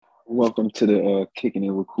Welcome to the Kicking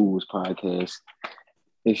It with Cools podcast.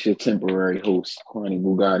 It's your temporary host, Kwani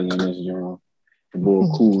Bugatti, in this joint. The boy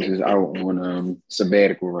Cools is out on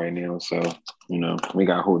sabbatical right now, so we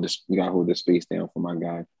got to hold this space down for my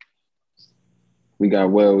guy. We got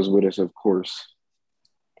Wells with us, of course,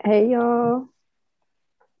 Hey y'all.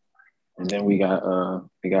 and then we got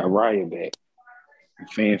Raya back,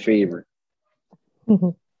 fan favorite.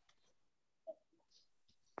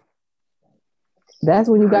 That's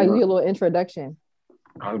when you got your little introduction.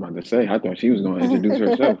 I was about to say, I thought she was going to introduce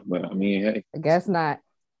herself, but I mean, hey, I guess not.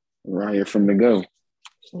 Raya from the go.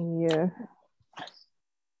 Yeah.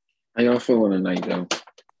 How y'all feeling tonight, though?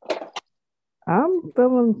 I'm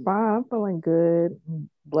feeling fine. I'm feeling good.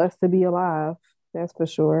 Blessed to be alive. That's for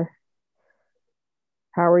sure.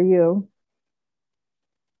 How are you?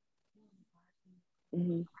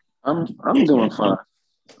 I'm doing fine.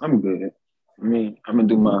 I'm good. I mean, I'm gonna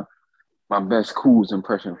do my best Cools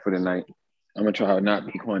impression for the night. I'm gonna try to not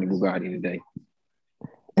be Kwani Bugatti today.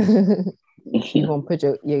 You gonna put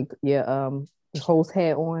your host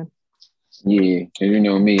hat on? Yeah, cause you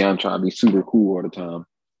know me, I'm trying to be super cool all the time.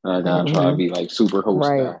 I gotta try to be like super host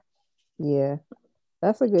Right. guy. Yeah.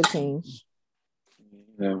 That's a good change.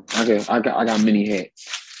 You know, I got many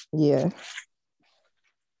hats. Yeah.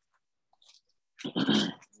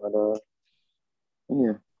 But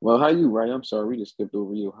yeah. Well, how you, Ray? I'm sorry, we just skipped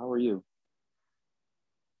over you. How are you?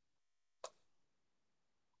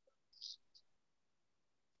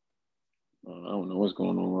 I don't know what's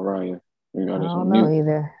going on with Raya. You got I us don't on know mute.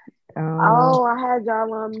 either. I don't Oh, I had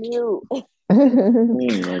y'all on mute.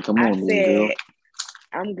 Man, like, come I on, baby girl. said,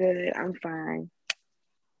 I'm good. I'm fine.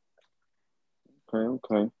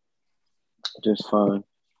 Okay. Just fine.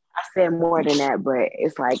 I said more than that, but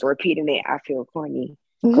it's like repeating it. I feel corny.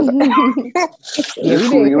 know. Yeah, It's we cool.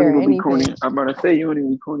 didn't You only hear gonna be corny. anything. I'm about to say you only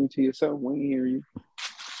be corny to yourself. We ain't hear you.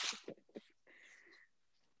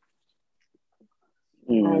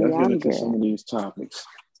 Yeah, let's get I'm into some good. of these topics.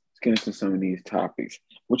 Let's get into some of these topics.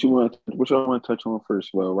 What y'all want to touch on first?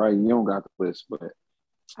 Well, right, you don't got the list, but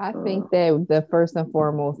I think that the first and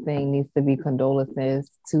foremost thing needs to be condolences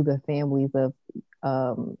to the families of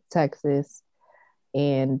Texas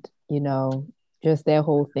and, just that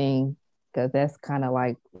whole thing, because that's kind of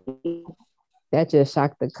like, that just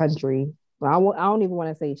shocked the country. I don't even want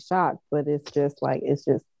to say shocked, but it's just like, it's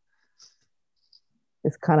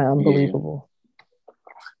kind of unbelievable.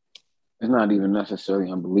 it's not even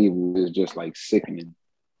necessarily unbelievable. It's just like sickening.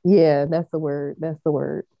 Yeah, that's the word.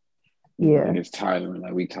 Yeah. Like it's tiring.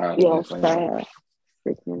 Like we tired. Yeah, Of it's this. sad.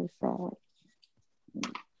 Freaking sad.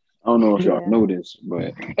 I don't know if y'all know this,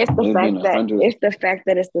 but It's the fact been that 100. it's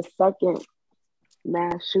the second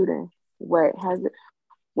mass shooting. What has it?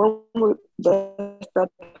 When the stuff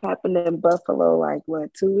happened in Buffalo, like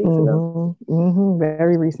what, 2 weeks ago?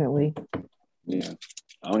 Very recently. Yeah,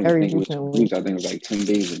 I don't even Very think it was 2 recently. weeks. I think it was like 10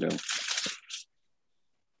 days ago.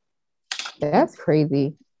 That's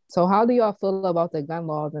crazy. So how do y'all feel about the gun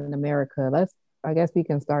laws in America? I guess we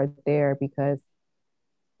can start there because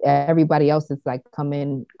everybody else is like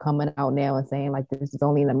coming out now and saying like this is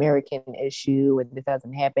only an American issue and this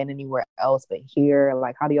doesn't happen anywhere else but here.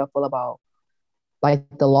 Like, how do y'all feel about like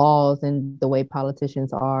the laws and the way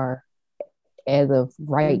politicians are as of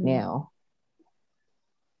right now?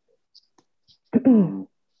 Yeah,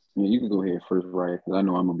 you can go ahead first, right? Because I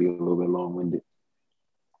know I'm gonna be a little bit long-winded.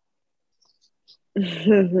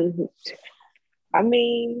 I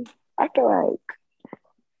mean, I feel like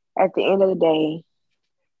at the end of the day,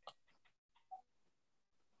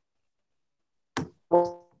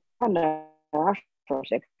 I know I'm from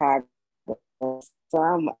Chicago, so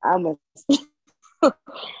I'm a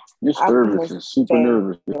Your I'm service gonna is super say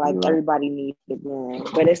nervous. like everybody needs a gun,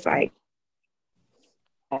 but it's like,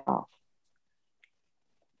 oh,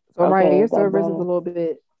 So okay, right, your is that service is a better? little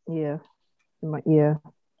bit, yeah.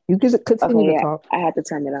 You can continue Okay, to yeah, talk. I had to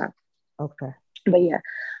turn it off. Okay. But yeah,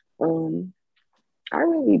 I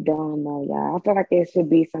really don't know, y'all. I feel like there should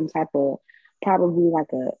be some type of probably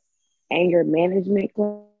like a anger management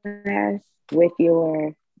class with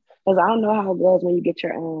your, because I don't know how it goes when you get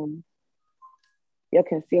your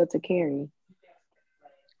concealed to carry.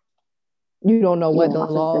 You don't know what Yeah, the my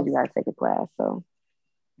sister said laws. you gotta take a class, so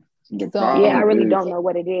The So yeah, I problem really is, don't know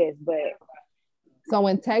what it is, but So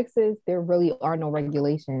in Texas, there really are no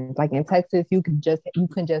regulations. Like in Texas, you can just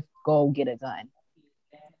go get a gun.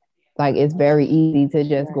 Like it's very easy to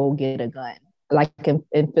just go get a gun. Like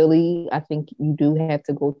in Philly, I think you do have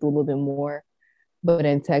to go through a little bit more. But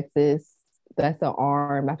in Texas, that's an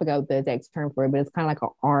arm. I forgot the exact term for it, but it's kind of like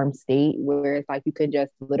an armed state where it's like you could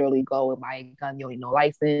just literally go and buy a gun. You don't need no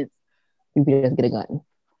license. You can just get a gun.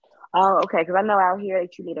 Oh, okay. Because I know out here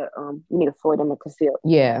that you need a Floyd and a conceal.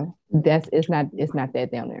 Yeah, it's not that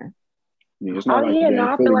down there. Yeah, it's not Oh like yeah, that no, in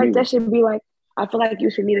I feel Philly like neither. that should be like. I feel like you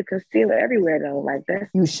should need a concealer everywhere though. Like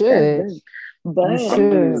You that's should. good. You But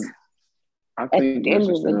should. I at think the end of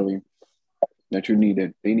the necessarily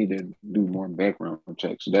that they need to do more background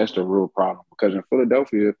checks. That's the real problem because in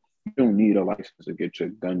Philadelphia, you don't need a license to get your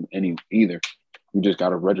gun either. You just got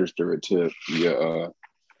to register it to your.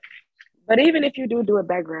 but even if you do a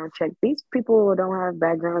background check, these people don't have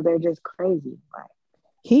background. They're just crazy. Like,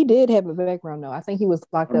 He did have a background though. I think he was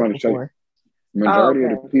locked I'm up about to say, before. majority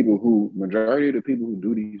okay. of the people who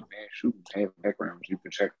do these mass shootings have backgrounds. You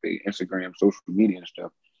can check their Instagram, social media, and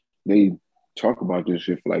stuff. They talk about this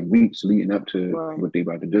shit for like weeks leading up to Right. what they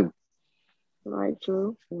about to do. Right.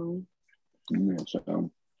 True. Yeah,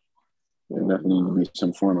 so there definitely need to be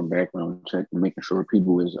some form of background check, making sure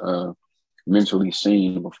people is mentally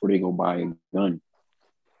sane before they go buy a gun.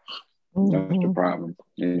 That's the problem.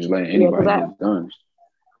 They just letting anybody get guns.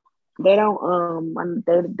 They don't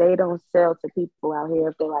they don't sell to people out here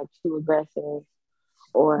if they're like too aggressive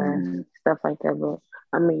or stuff like that. But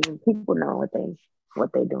I mean, people know what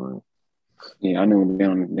they doing. Yeah, I know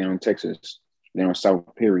down in Texas, down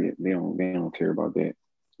south. Period. They don't care about that.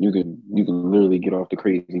 You can literally get off the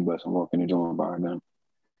crazy bus and walk in the door and buy a gun.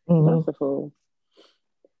 That's the fool.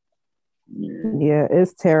 Yeah,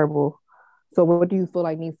 it's terrible. So what do you feel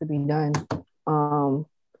like needs to be done?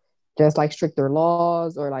 Just like stricter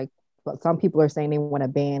laws, or like some people are saying they want to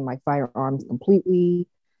ban like firearms completely.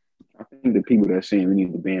 I think the people that are saying we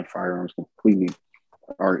need to ban firearms completely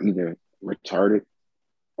are either retarded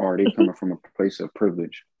or they coming from a place of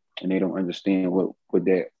privilege and they don't understand what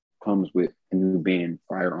that comes with when you ban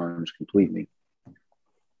firearms completely.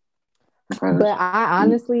 But I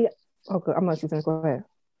honestly, okay, I'm not you finish. Go ahead.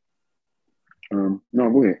 No,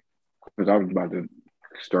 go ahead. Because I was about to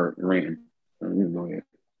start ranting. You go ahead.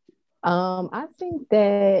 I think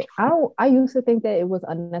that I used to think that it was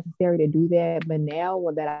unnecessary to do that, but now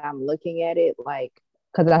that I'm looking at it, like,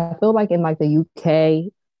 because I feel like in like the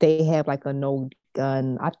UK they have like a no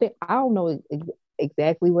gun. I don't know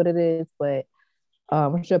exactly what it is, but I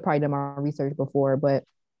should have probably done my research before. But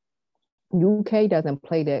UK doesn't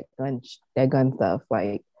play that gun stuff.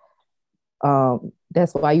 Like,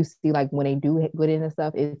 that's why you see like when they do get into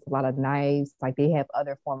stuff, it's a lot of knives. Like they have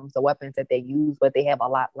other forms of weapons that they use, but they have a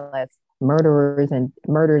lot less murders and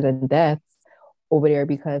deaths over there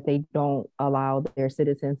because they don't allow their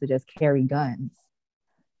citizens to just carry guns.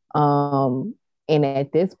 And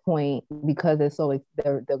at this point, because it's so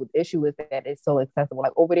the issue is that it's so accessible.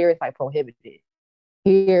 Like over there, it's like prohibited.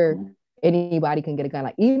 Here, anybody can get a gun.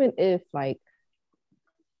 Like even if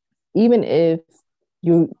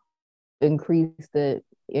you increase it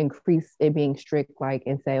being strict, like,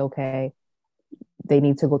 and say, okay, they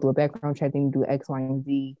need to go through a background check, they need to do X, Y, and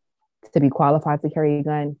Z to be qualified to carry a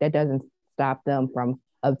gun. That doesn't stop them from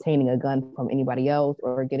obtaining a gun from anybody else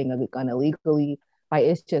or getting a gun illegally. Like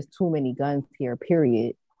it's just too many guns here,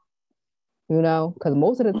 period. You know, because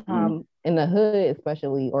most of the time in the hood,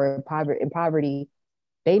 especially, or in poverty,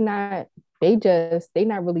 they not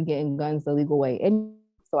really getting guns the legal way. And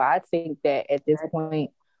so I think that at this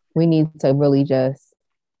point we need to really just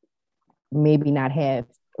maybe not have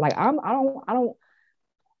like I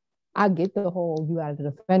get the whole you got to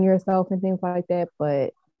defend yourself and things like that,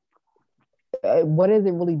 but what is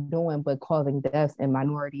it really doing but causing deaths in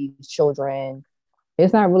minorities, children?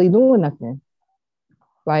 It's not really doing nothing.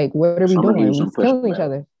 Like, what are we doing? We're killing each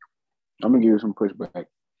other. I'm gonna give you some pushback.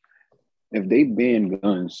 If they ban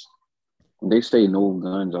guns, they say no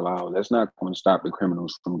guns allowed. That's not going to stop the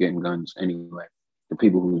criminals from getting guns anyway. The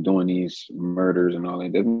people who are doing these murders and all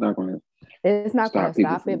that, that's not going to. It's not going to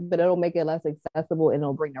stop it, but it'll make it less accessible and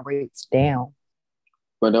it'll bring the rates down.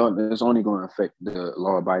 But it's only going to affect the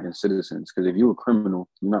law-abiding citizens because if you're a criminal,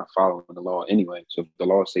 you're not following the law anyway. So if the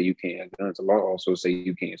law say you can't have guns, the law also say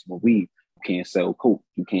you can't smoke weed, you can't sell coke,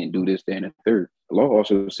 you can't do this, that, and the third. The law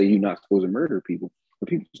also say you're not supposed to murder people, but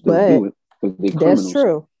people still do it because they're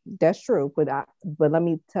criminals. That's true. But let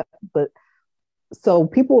me tell. But so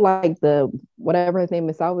people like the whatever his name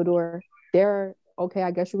is, Salvador, they're okay.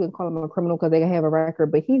 I guess you can call him a criminal because they have a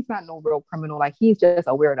record, but he's not no real criminal. Like he's just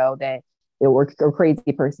a weirdo that or a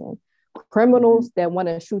crazy person. Criminals that want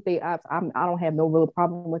to shoot their ops, I don't have no real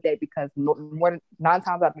problem with that because more 9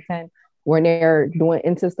 times out of 10, when they're doing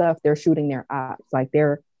into stuff, they're shooting their ops. Like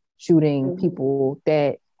they're shooting people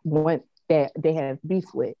that they have beef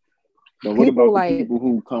with. But what about the people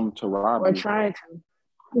who come to rob? Or trying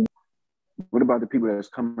to. What about the people that's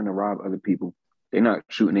coming to rob other people? They're not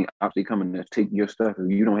shooting their ops. They coming to take your stuff. If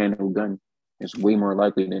you don't have no gun, it's way more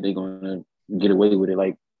likely that they're going to get away with it.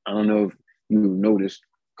 Like I don't know if you noticed,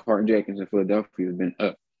 carjackings in Philadelphia have been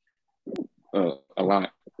up a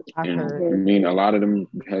lot. I And heard. I mean, a lot of them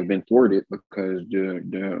have been thwarted because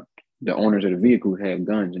the owners of the vehicle had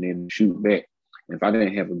guns and they didn't shoot back. And if I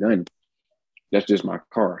didn't have a gun, that's just my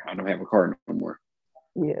car. I don't have a car no more.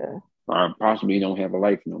 Yeah. I possibly don't have a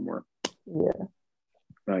life no more. Yeah.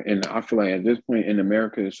 And I feel like at this point in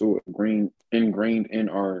America, it's so ingrained in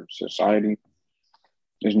our society.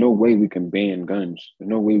 There's no way we can ban guns. There's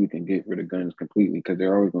no way we can get rid of guns completely because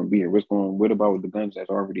they're always going to be here. What about the guns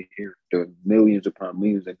that's already here? The millions upon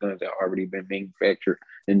millions of guns that already been manufactured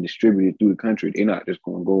and distributed through the country. They're not just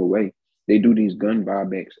going to go away. They do these gun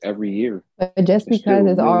buybacks every year. But just because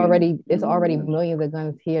it's already millions of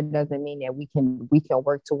guns here doesn't mean that we can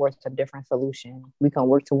work towards a different solution. We can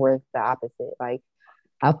work towards the opposite. Like,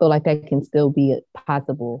 I feel like that can still be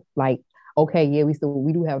possible. Like, okay, yeah, we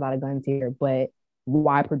do have a lot of guns here, but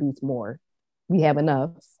why produce more? We have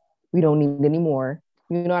enough. We don't need any more.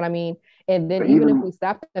 You know what I mean? And then even if we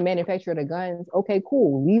stop the manufacture of the guns, okay,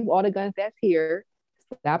 cool. Leave all the guns that's here.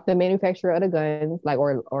 Stop the manufacture of the guns, like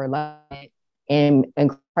or and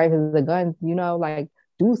prices the guns. You know, like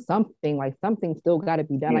do something. Like something still got to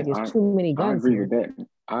be done. Like there's too many guns. I agree with that.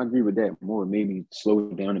 I agree with that more. Maybe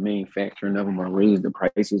slow down the manufacturing of them or raise the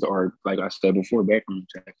prices, or like I said before, background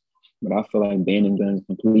checks. But I feel like banning guns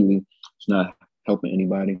completely is not helping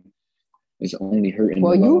anybody. It's only hurting.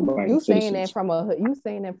 Well, you saying that from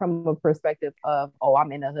a perspective of, oh,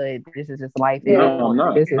 I'm in the hood. This is just life. No, I'm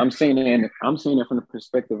not. I'm saying that from the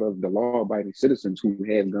perspective of the law-abiding citizens who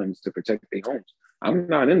have guns to protect their homes. I'm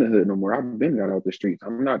not in the hood no more. I've been got out the streets.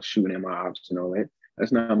 I'm not shooting at my ops and all that.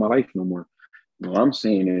 That's not my life no more. What I'm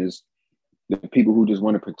saying is the people who just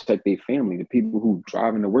want to protect their family, the people who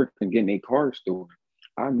driving to work and getting their car stolen.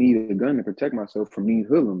 I need a gun to protect myself from these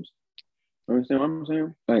hoodlums. You understand what I'm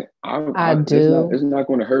saying? Like I do. It's not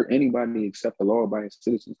going to hurt anybody except the law-abiding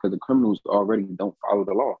citizens because the criminals already don't follow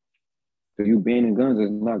the law. So you banning guns is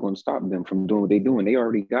not going to stop them from doing what they're doing. They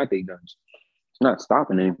already got their guns. It's not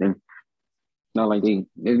stopping anything. It's not like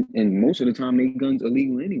and most of the time, their guns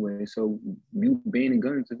illegal anyway. So you banning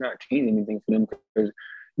guns is not changing anything for them because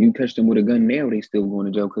you catch them with a gun now, they still going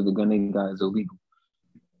to jail because the gun they got is illegal.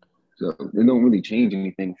 So it don't really change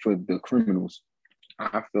anything for the criminals.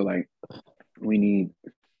 I feel like we need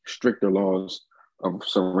stricter laws of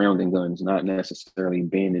surrounding guns, not necessarily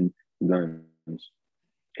banning guns.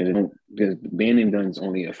 Because banning guns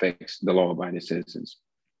only affects the law-abiding citizens.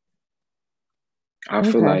 I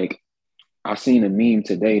feel like I seen a meme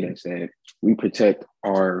today that said we protect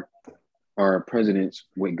our presidents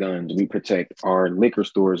with guns, we protect our liquor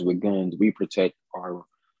stores with guns, we protect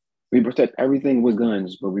everything with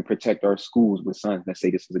guns, but we protect our schools with signs that say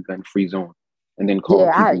this is a gun-free zone. And then call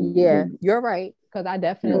you're right, because I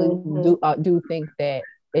definitely do think that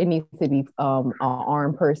it needs to be an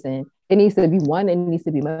armed person. It needs to be it needs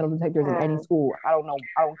to be metal detectors in any school. I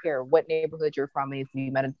don't care what neighborhood you're from, it needs to be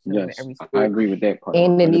metal detectors in every school. I agree with that part.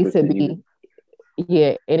 And it needs to be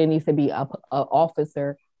and it needs to be a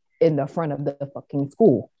officer in the front of the fucking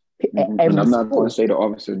school. And I'm not going to say the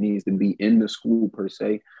officer needs to be in the school per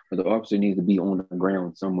se, but the officer needs to be on the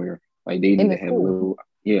ground somewhere. Like they need to have a little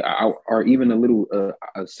or even a little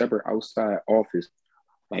a separate outside office,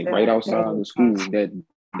 like right outside of the school.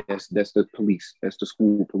 That's the police. That's the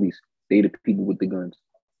school police. They the people with the guns.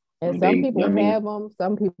 And some people have them.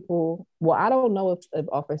 Some people. Well, I don't know if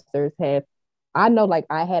officers have. I know, like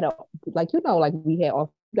I had we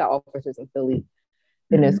got officers in Philly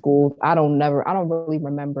in the schools. I don't really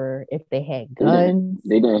remember if they had guns.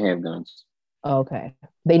 They didn't have guns. Okay,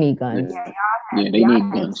 they need guns. Yeah, they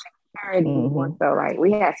need guns. Security, more so like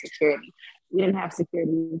we had security. We didn't have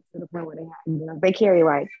security to the point where they had guns. They carry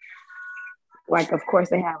like of course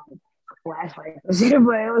they have flashlights and shit,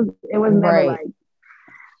 but it was never like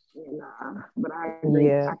but I agree.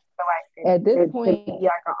 Yeah. I feel like at this point, be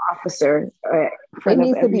like an officer. It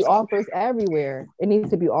needs to be officers everywhere. It needs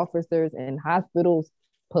to be officers in hospitals,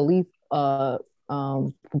 police,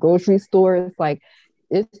 grocery stores. Like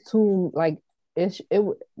it's too like it's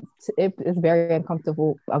very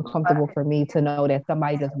uncomfortable for me to know that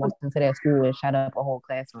somebody just walked into that school and shut up a whole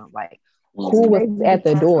classroom. Like who was at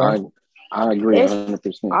the door? I agree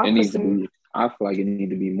 100%. It needs to be. I feel like it need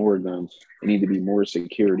to be more guns. It need to be more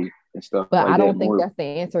security and stuff. But I don't think that's the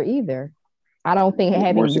answer either. I don't think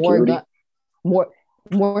having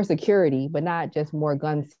more security, but not just more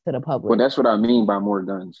guns to the public. Well, that's what I mean by more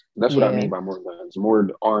guns. That's what I mean by more guns. More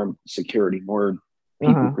armed security. More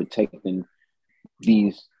people protecting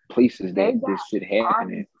these places that this shit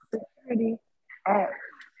happen in. Security at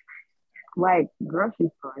like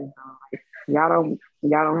grocery stores. Y'all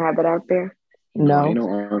don't have it out there. No, ain't No. no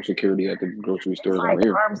armed security at the grocery It's stores out like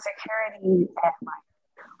here. armed security at like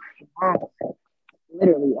Walmart.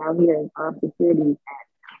 Literally out here is armed security at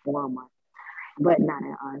Walmart, but not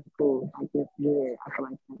at our school. Like it's weird. I feel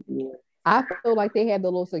like that's weird. I feel like they have the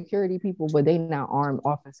little security people, but they not armed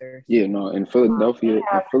officers. Yeah, no, in We Philadelphia, in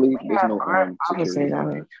have Philly, we there's have no armed armed security officers out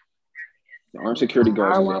guards. here. The armed security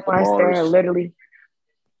guards Our is at the Walmart's there are bars. literally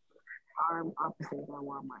armed officers at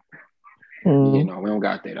Walmart. Yeah, Mm. no, we don't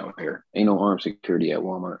got that out here. Ain't no armed security at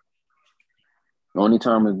Walmart. The only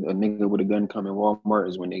time a nigga with a gun come in Walmart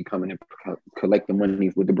is when they come in and collect the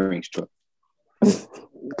money with the Brinks truck. That's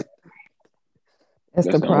That's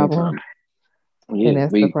the the only problem. time. Yeah, And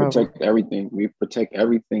that's we the problem. protect everything. We protect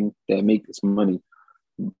everything that makes money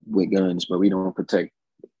with guns, but we don't protect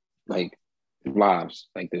like lives,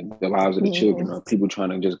 like the lives of the children, or people trying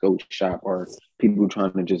to just go shop, or people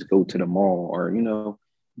trying to just go to the mall, or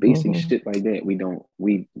basic Mhm. shit like that. We don't.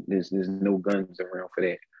 There's no guns around for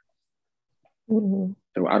that. Mhm.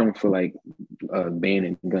 So I don't feel like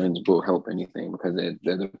banning guns will help anything, because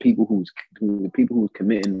the people who's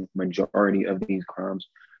committing majority of these crimes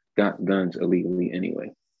got guns illegally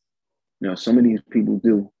anyway. Now some of these people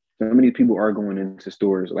do. Some of these people are going into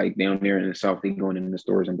stores, like down there in the South, they going into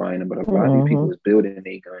stores and buying them. But a lot of these people is building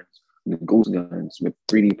their guns, the ghost guns with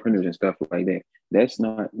 3D printers and stuff like that. That's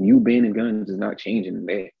not, you banning guns is not changing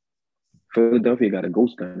that. Philadelphia got a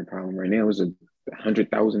ghost gun problem right now. There's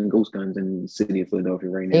 100,000 ghost guns in the city of Philadelphia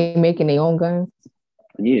right now. They making their own guns?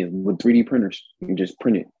 Yeah, with 3D printers. You just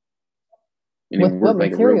print it. And with what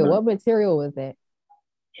like material? What material is that?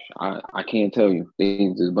 I can't tell you.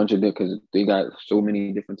 There's a bunch of different, because they got so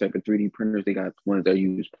many different type of 3D printers. They got ones that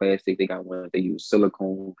use plastic. They got ones that use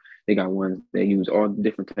silicone. They got ones that use all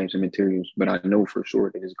different types of materials. But I know for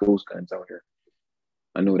sure that there's ghost guns out here.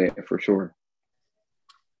 I know that for sure.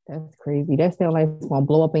 That's crazy. That sounds like it's gonna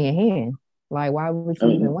blow up in your hand. Like, why would you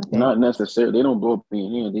even want that? Not necessarily. They don't blow up in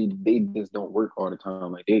your hand. They just don't work all the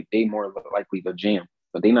time. Like they more likely to jam,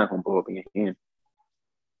 but they not gonna blow up in your hand.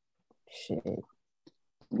 Shit.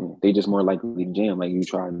 They just more likely to jam. Like you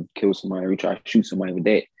try to kill somebody, or you try to shoot somebody with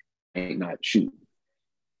that, and not shoot.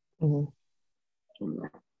 Mm-hmm.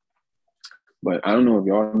 But I don't know if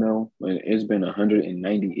y'all know, but it's been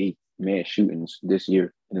 198 mass shootings this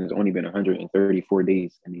year, and it's only been 134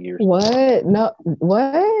 days in the year. What? No,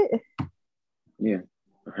 what? Yeah,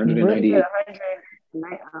 198.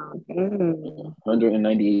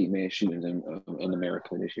 198 mass shootings in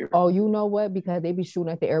America this year. Oh, you know what? Because they be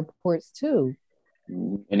shooting at the airports too.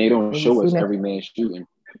 And they don't show us every mass shooting.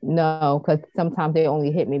 No, because sometimes they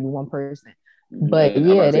only hit maybe one person. But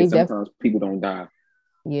yeah, they sometimes people don't die.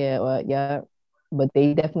 Yeah, well, yeah, but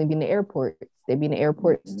they definitely be in the airports. They be in the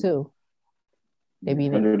airports too. They be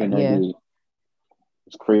in 198. Yeah.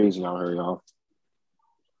 It's crazy out here, y'all.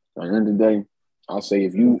 At the end of the day, I'll say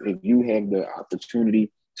if you have the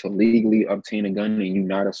opportunity to legally obtain a gun, and you're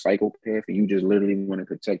not a psychopath, and you just literally want to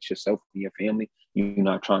protect yourself and your family, you're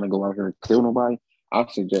not trying to go out here and kill nobody, I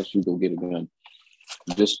suggest you go get a gun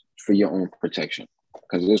just for your own protection,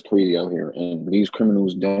 because it's crazy out here, and these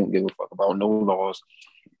criminals don't give a fuck about no laws.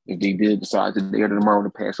 If they did decide today or tomorrow to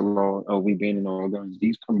pass a law, we banning all guns,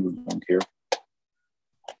 these criminals don't care.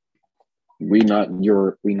 We not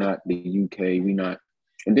Europe, we not the UK, we not.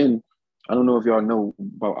 And then I don't know if y'all know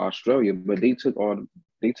about Australia, but they took all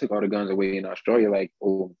the guns away in Australia like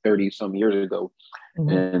 30 some years ago. Mm-hmm.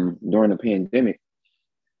 And during the pandemic,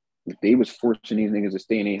 they was forcing these niggas to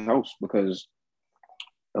stay in their house, because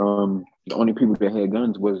the only people that had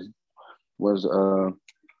guns was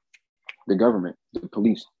the government, the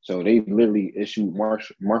police. So they literally issued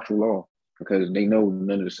martial law, because they know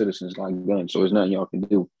none of the citizens like guns. So there's nothing y'all can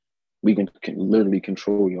do. We can literally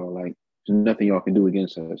control y'all. Like there's nothing y'all can do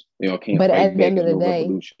against us. Y'all can't. But at the end of the day,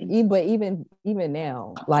 but even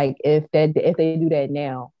now, like if they do that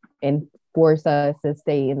now and force us to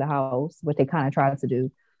stay in the house, which they kind of try to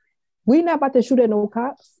do, we not about to shoot at no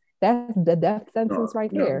cops. That's the death sentence right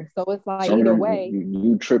there. So it's like either way.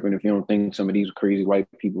 You tripping if you don't think some of these crazy white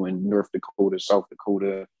people in North Dakota, South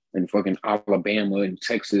Dakota, and fucking Alabama and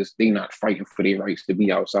Texas, they not fighting for their rights to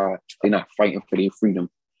be outside. They're not fighting for their freedom.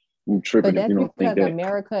 You tripping if you don't think that. Because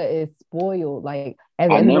America is spoiled. Like at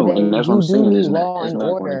the end of the day, and that's what I'm saying. It's not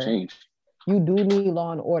going to change. You do need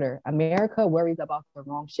law and order. America worries about the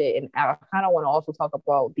wrong shit. And I kind of want to also talk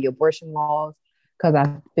about the abortion laws, because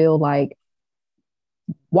I feel like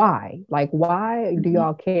why do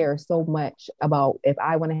y'all care so much about if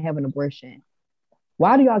I want to have an abortion?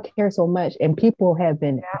 Why do y'all care so much? And people have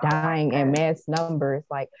been dying in mass numbers.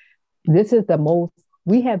 Like this is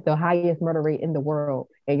we have the highest murder rate in the world,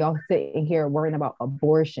 and y'all sitting here worrying about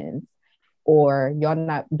abortions. or y'all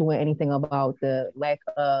not doing anything about the lack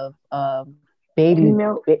of baby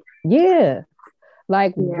milk. Yeah.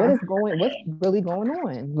 Like Yeah. what's really going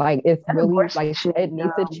on? Like it's really like Abortion, it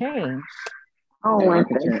needs to change. I don't Yeah, want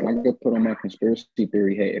that. I could put on my conspiracy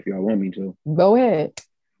theory hat if y'all want me to. Go ahead.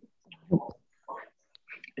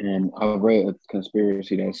 I read a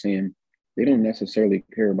conspiracy that's saying they don't necessarily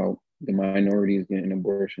care about the minorities getting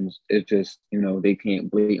abortions. It's just, they can't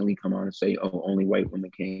blatantly come out and say, oh, only white women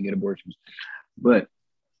can't get abortions. But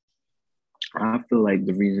I feel like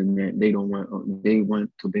the reason that they want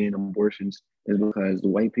to ban abortions is because the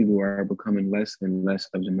white people are becoming less and less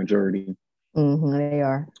of the majority. They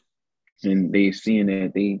are. And they seeing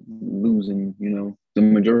that they losing, the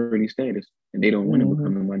majority status, and they don't want to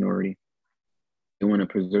become a minority. They want to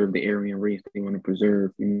preserve the Aryan race. They want to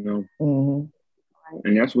preserve, and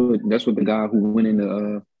that's what the guy who went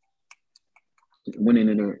into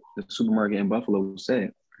the supermarket in Buffalo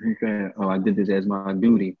said. He said, "Oh, I did this as my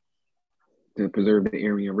duty to preserve the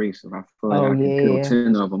Aryan race. If I feel like I can kill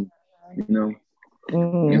 10 of them,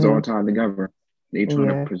 it's all tied together. They trying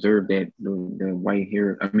to preserve that the white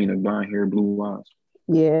hair, the blonde hair, blue eyes."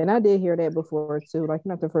 Yeah, and I did hear that before too. Like,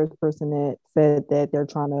 you're not the first person that said that they're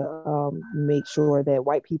trying to make sure that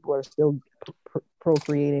white people are still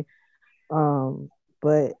procreating.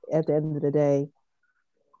 But at the end of the day,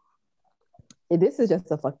 this is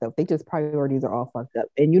just a fucked up. They just priorities are all fucked up.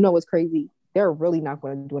 And you know what's crazy? They're really not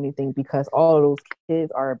going to do anything because all of those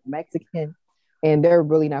kids are Mexican, and they're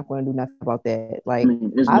really not going to do nothing about that. Like,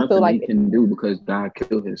 I feel like they can do because God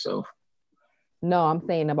killed himself. No, I'm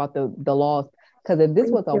saying about the laws. Because if this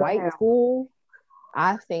was a white school,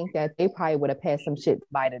 I think that they probably would have passed some shit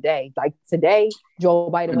by today. Like today, Joe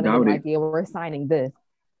Biden would have been like, yeah, we're signing this.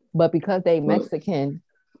 But because they Mexican,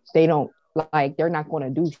 they don't, like, they're not going to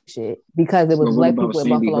do shit. Because it was black people in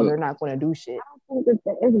Buffalo, they're not going to do shit. I don't think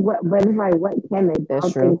but it's like, what can they do?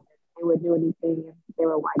 That's true. Think they would do anything if they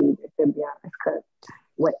were white either, to be honest. Because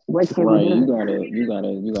what can we do?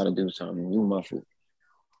 You gotta do something. You muffled.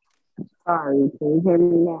 Sorry, can you hear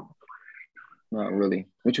me now? Not really.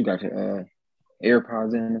 What you got your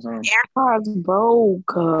AirPods in or something? AirPods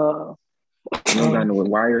broke. You don't got no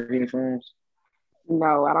wire headphones?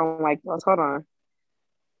 No, I don't like those. Hold on.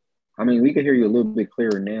 We can hear you a little bit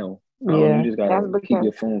clearer now. Yeah. You just gotta keep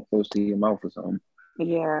your phone close to your mouth or something.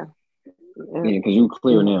 Yeah. Yeah, because you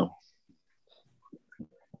clear now.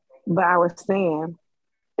 But I was saying,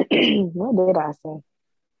 what did I say?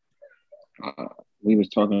 We was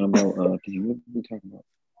talking about what were we talking about?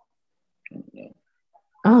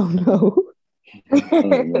 I don't know.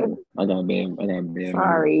 I got bad.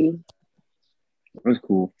 Sorry. That's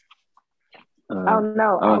cool. Oh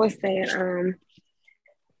no, I was saying,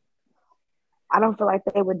 I don't feel like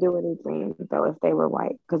they would do anything though if they were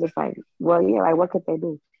white, because it's like, well, yeah, like what could they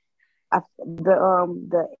do?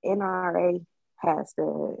 The NRA has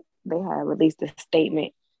said, they have released a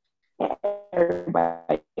statement that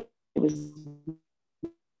everybody was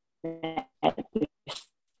at the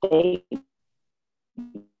state.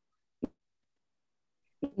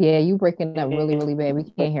 Yeah, you breaking up really, really bad. We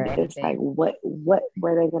can't hear anything. It's like, what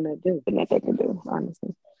were they gonna do? And that they can do,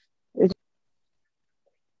 honestly.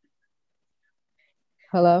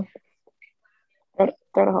 Hello?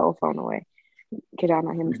 Throw the whole phone away. Can y'all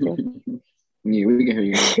not hear me still? Yeah, we can hear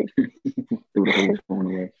you. Throw the whole phone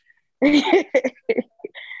away.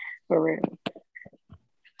 For real.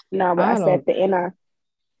 No, but I said the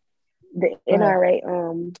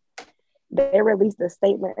NRA, they released a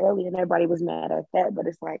statement earlier and everybody was mad at that, but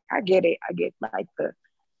it's like, I get it. I get like the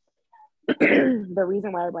the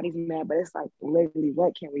reason why everybody's mad, but it's like, literally,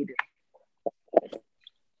 what can we do?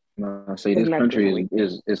 I say this country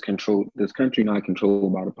is controlled. This country not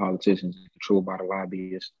controlled by the politicians; it's controlled by the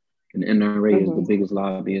lobbyists. And the NRA is the biggest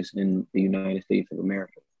lobbyist in the United States of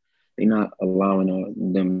America. They're not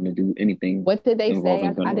allowing them to do anything. What did they say?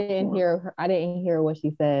 I didn't hear. I didn't hear what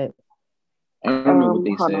she said. I don't know what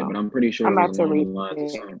they said, but I'm pretty sure I'm about to read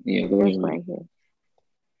it. Yeah, go ahead. Right here.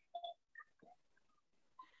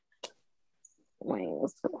 Wait,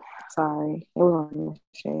 sorry, it was on the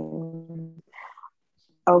shade.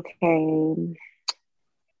 Okay,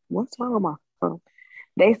 what's wrong with my phone?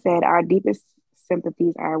 They said, our deepest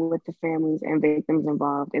sympathies are with the families and victims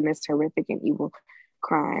involved in this horrific and evil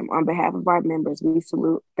crime. On behalf of our members, we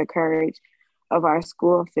salute the courage of our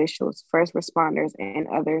school officials, first responders, and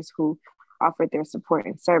others who offered their support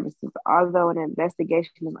and services. Although an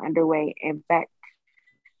investigation is underway and facts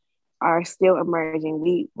are still emerging,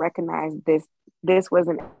 we recognize this was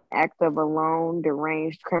an act of a lone,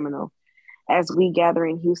 deranged criminal. As we gather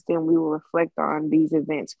in Houston, we will reflect on these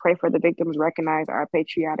events, pray for the victims, recognize our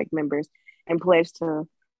patriotic members, and pledge to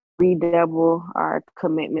redouble our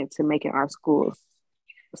commitment to making our schools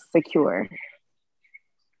secure.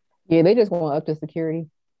 Yeah, they just want up the security.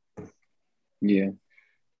 Yeah.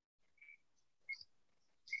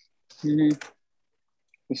 Mm-hmm.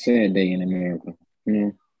 It's a sad day in America.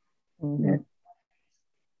 Mm-hmm.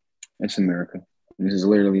 It's America. This is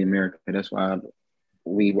literally America. That's why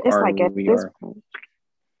we It's are like where at we this are. point,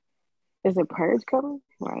 is it purge coming?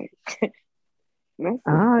 Like, this is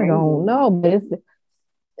I crazy. don't know, but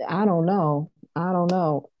I don't know. I don't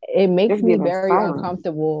know. It makes Just me giving very silence.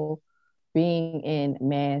 uncomfortable being in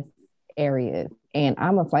mass areas. And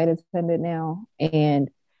I'm a flight attendant now. And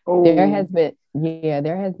there has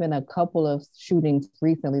been a couple of shootings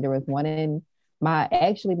recently. There was one in my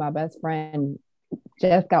best friend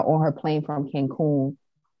just got on her plane from Cancun.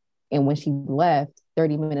 And when she left,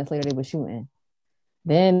 30 minutes later, they were shooting.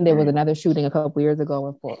 Then there was another shooting a couple years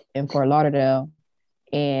ago in Fort Lauderdale.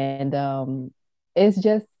 And it's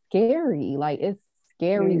just scary. Like, it's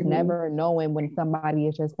scary never knowing when somebody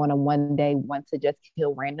is just going to one day want to just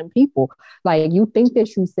kill random people. Like, you think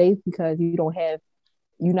that you're safe because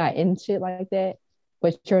you're not in shit like that,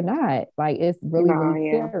 but you're not. Like, it's really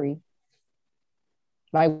scary.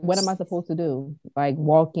 Like, what am I supposed to do? Like,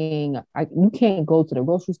 walking, you can't go to the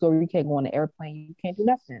grocery store, you can't go on the airplane, you can't do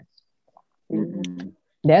nothing. Mm-hmm.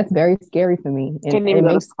 That's very scary for me. Can't even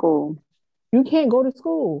go to school. You can't go to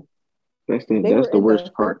school. That's the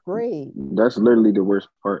worst part. Grade. That's literally the worst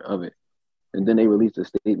part of it. And then they released a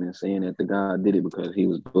statement saying that the guy did it because he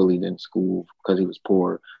was bullied in school because he was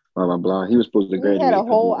poor, blah blah blah. He was supposed to graduate. He had a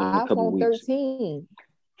whole iPhone 13.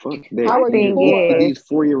 Fuck that. How are these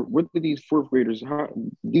fourth graders?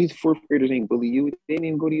 These fourth graders ain't bully you. They didn't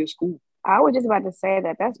even go to your school. I was just about to say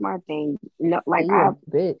that. That's my thing. No, like, I'm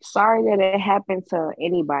sorry that it happened to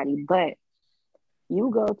anybody, but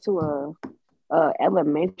you go to a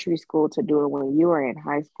elementary school to do it when you were in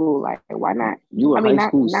high school. Like, why not? You were high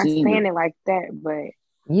school not senior. saying it like that, but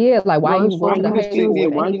yeah, like why you going to high school?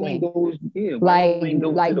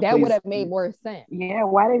 Like that would have made more sense. Yeah,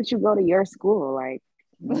 why didn't you go to your school? Like,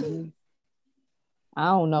 I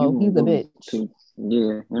don't know. He's a bitch.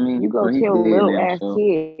 Yeah, I mean, you go kill little ass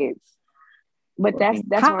kids. But that's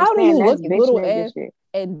how what I'm do saying. you that's look little ass? Shit.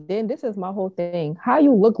 And then this is my whole thing. How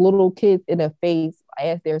you look little kids in the face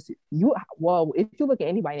as if you look at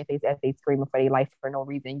anybody in the face as they screaming for their life for no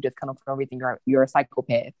reason, you just come up for no reason, you're a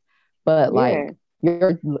psychopath. But like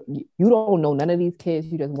you don't know none of these kids.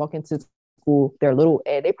 You just walk into school, they're little,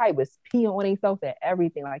 and they probably was peeing on themselves and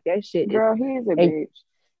everything like that shit. Girl, he is a bitch.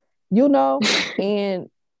 You know, and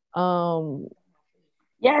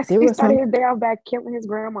yes, he started his day off back killing his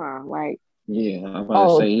grandma. Like, yeah, I'm about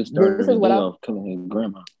to say he started his day off killing his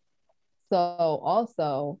grandma. So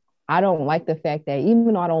also, I don't like the fact that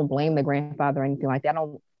even though I don't blame the grandfather or anything like that,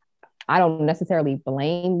 I don't necessarily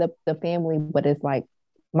blame the family, but it's like,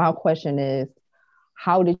 my question is,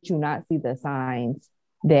 how did you not see the signs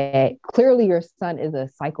that clearly your son is a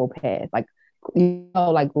psychopath? Like,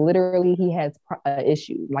 like literally he has an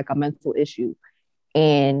issue, like a mental issue.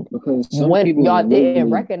 And when y'all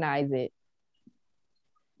didn't recognize it,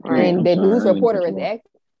 and the news reporter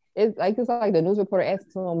it's like the news reporter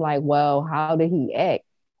asked him, like, well, how did he act?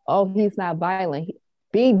 Oh, he's not violent.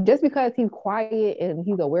 Just because he's quiet and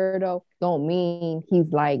he's a weirdo don't mean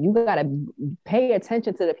he's like, you gotta pay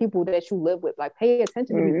attention to the people that you live with. Like, pay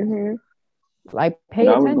attention to people. Like, pay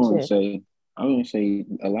attention. I was gonna say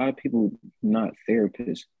a lot of people not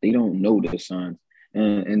therapists. They don't know the signs.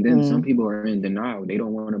 And then some people are in denial. They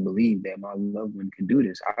don't want to believe that my loved one can do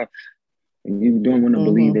this. You don't want to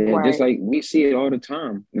believe that. Just like we see it all the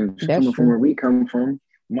time. Coming from where we come from,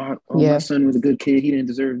 my son was a good kid. He didn't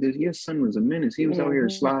deserve this. Your son was a menace. He was out here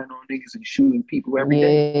sliding on niggas and shooting people every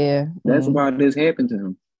day. That's why this happened to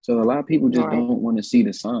him. So a lot of people just don't want to see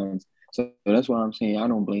the signs. So that's why I'm saying I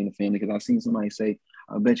don't blame the family, because I've seen somebody say,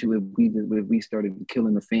 I bet you if we started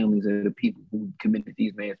killing the families of the people who committed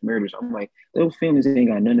these mass murders, I'm like, those families ain't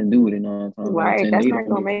got nothing to do with it. Right, that's not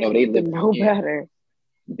gonna make it no better.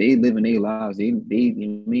 They live in their lives. They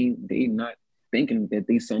not thinking that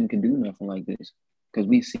their son can do nothing like this, because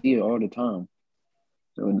we see it all the time.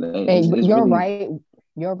 So you're right.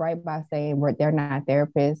 You're right by saying they're not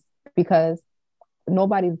therapists, because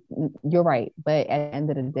you're right. But at the end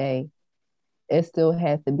of the day, it still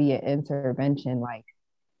has to be an intervention. Like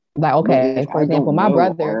okay, for example, my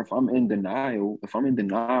brother. Or if I'm in denial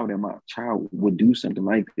that my child would do something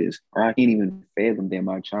like this, or I can't even fathom that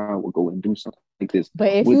my child would go and do something like this.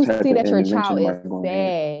 But if you see that your child is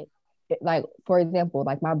sad, like, for example,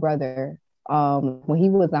 like my brother, when he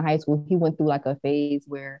was in high school, he went through like a phase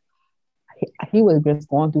where he was just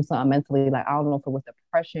going through something mentally. Like, I don't know if it was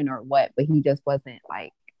depression or what, but he just wasn't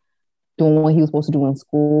like doing what he was supposed to do in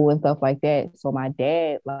school and stuff like that. So my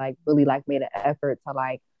dad like really like made an effort to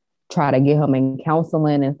like try to get him in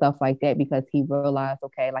counseling and stuff like that because he realized,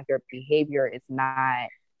 okay, like your behavior is not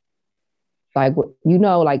like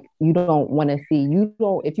like you don't want to see you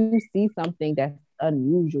don't if you see something that's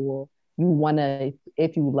unusual, you want to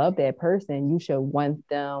if you love that person, you should want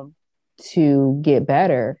them to get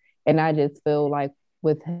better. And I just feel like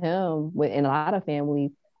with him, in a lot of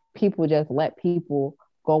families, people just let people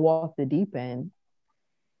go off the deep end.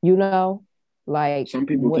 You know, like some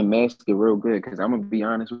people can mask it real good. Because I'm gonna be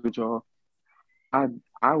honest with y'all, I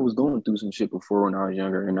I was going through some shit before when I was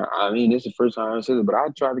younger, and I mean, this is the first time I said it, but I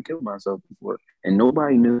tried to kill myself before, and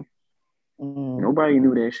nobody knew. Nobody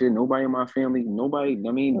knew that shit. Nobody in my family. Nobody.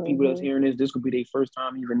 I mean, people that's hearing this could be their first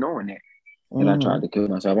time even knowing that I tried to kill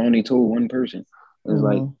myself. I only told one person. It's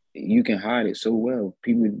like you can hide it so well.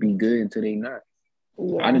 People would be good until they not.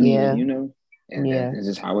 Yeah. I didn't even, and that's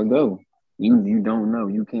just how it go. You don't know.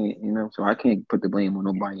 You can't, so I can't put the blame on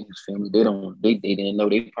nobody in his family. They didn't know.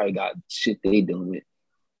 They probably got shit they dealing with.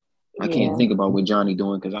 I can't think about what Johnny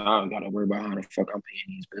doing because I gotta worry about how the fuck I'm paying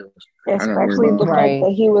these bills. Especially the fact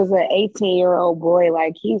that he was an 18-year-old boy,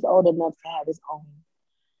 like he's old enough to have his own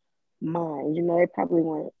mind. They probably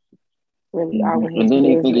weren't really out with his and then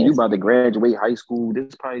they business. thinking you about to graduate high school.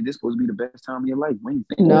 This supposed to be the best time of your life. When you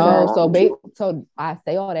think so I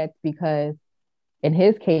say all that because in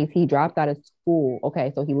his case, he dropped out of school.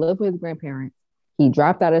 Okay, so he lived with his grandparents. He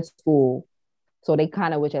dropped out of school. So they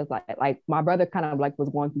kind of was just like my brother kind of like was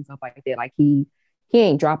going through stuff like that. Like he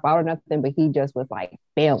ain't drop out or nothing, but he just was like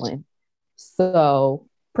failing. So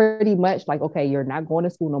pretty much like, okay, you're not going to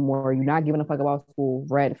school no more. You're not giving a fuck about school.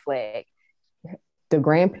 Red flag. The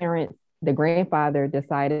grandfather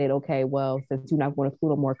decided, okay, well, since you're not going to school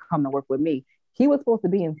no more, come to work with me. He was supposed to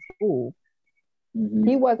be in school. Mm-hmm.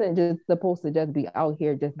 He wasn't just supposed to just be out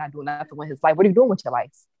here just not doing nothing with his life. What are you doing with your life?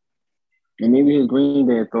 And maybe his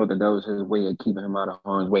granddad thought that was his way of keeping him out of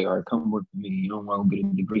harm's way. Or come work with me. You don't want to get a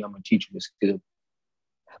degree. I'm going to teach you a skill.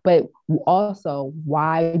 But also,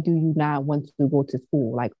 why do you not want to go to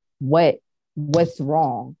school? Like, what's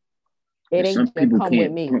wrong? It ain't just come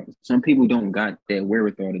with me. Some people don't got that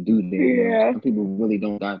wherewithal to do that. Yeah. Some people really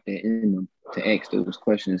don't got that in them to ask those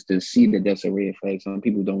questions to see that that's a red flag. Some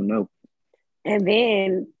people don't know. And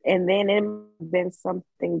then it's been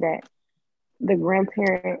something that the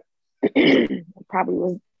grandparent probably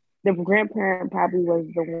was the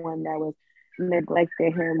one that was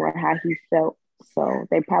neglecting him or how he felt. So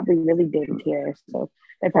they probably really didn't care. So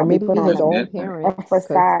they probably put on a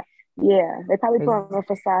facade. Yeah, they probably put on a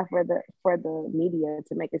facade for the media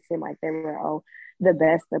to make it seem like they were the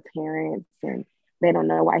best of parents, and they don't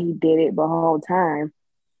know why he did it the whole time.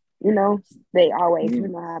 They always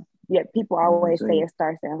people always say it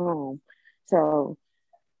starts at home. So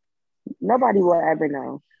nobody will ever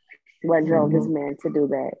know what drove this man to do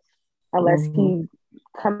that unless he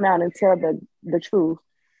come out and tell the truth.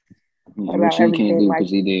 Which he can't do because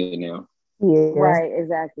he did now. Yeah. Right,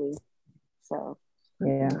 exactly. So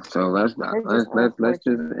yeah. So let's just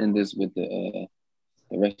end this with the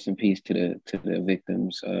rest in peace to the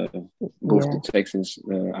victims. Both the Texas.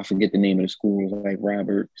 I forget the name of the schools, like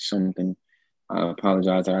Robert something. I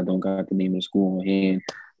apologize that I don't got the name of the school on hand.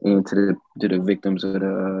 And to the victims of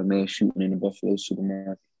the mass shooting in the Buffalo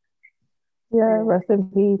supermarket. Yeah, rest in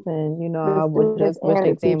peace, and I would just wish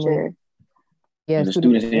their family. Yeah, the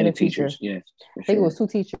students and the teachers. Yes, I think it was 2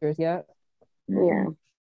 teachers. Yeah. Yeah.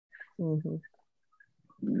 Mm-hmm.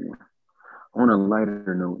 Yeah. On a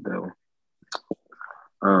lighter note, though,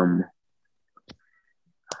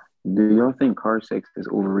 do y'all think car sex is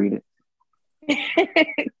overrated? Yes.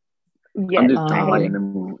 I'm just trying to lighten the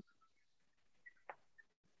mood.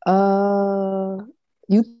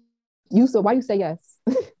 So why you say yes?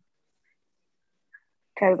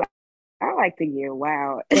 Because I like to get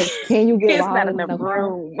wild. Can you get wild in the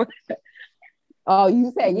room? Oh,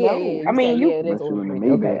 you said yeah. Yeah. I mean, it is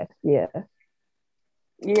overrated. Okay. Yeah.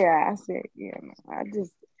 Yeah, I said yeah.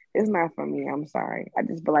 It's not for me. I'm sorry. I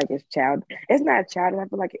just feel like it's child. It's not childish. I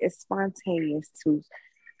feel like it's spontaneous to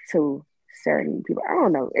certain people. I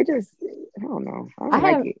don't know. I don't know.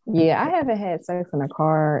 I haven't had sex in a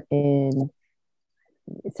car since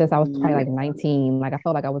I was probably like 19. Like I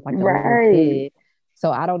felt like I was like a little kid. So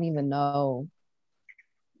I don't even know.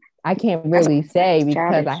 I can't really say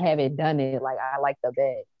because I haven't done it. Like I like the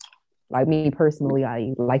bed. Like me personally,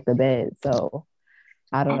 I like the bed. So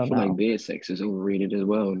I feel like bed sex is overrated as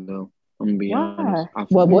well, though. I'm gonna be honest.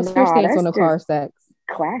 Well, what's your stance on the car sex?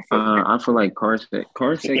 Classic. I feel like car sex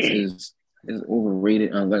is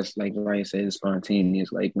overrated unless, like Ryan said, it's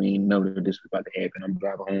spontaneous. Like we know that this was about to happen. I'm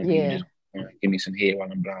driving home. Yeah. give me some head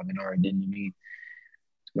while I'm driving. All right, then to me.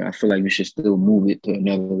 But I feel like we should still move it to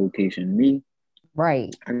another location. Me,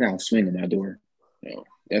 Right. I got a swing on my door.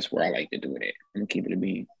 That's where I like to do it at. I'm gonna keep it a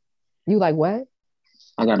bean. You like what?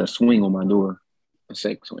 I got a swing on my door, a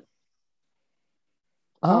sex swing.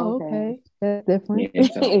 Oh, okay. That's different. Yeah,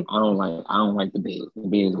 so I don't like the bed. The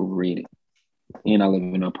bed is overrated. And I live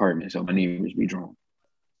in an apartment, so my neighbors be drunk.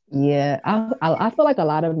 Yeah, I feel like a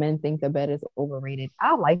lot of men think the bed is overrated.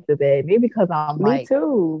 I like the bed, maybe because I'm Me like,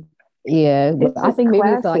 too. yeah, It's I just think maybe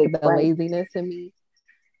it's like classic. the laziness in me.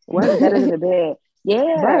 What's better than the bed?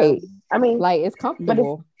 Yeah. Right. I mean, Like it's but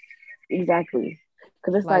comfortable. exactly.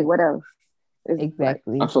 Because it's Like like, what else? It's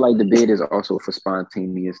exactly. I feel like the bed is also for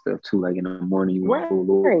spontaneous stuff too. Like in the morning, you want to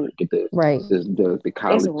roll over, get the Right. the It's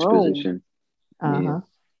college room. position. Uh-huh.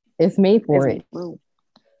 It's made for It's it. room.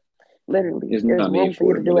 Literally, It's there's not room made for you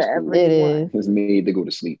for to it, do but it's whatever cool. you It want. is. It's made to go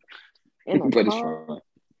to sleep. In a But it's car, fine.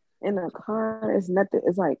 in a car, it's nothing.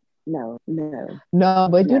 It's like no. No,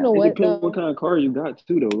 but you know It what depends though? what kind of car you got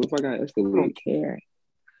too, though. If I got I Escalade, don't care.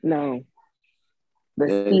 No, the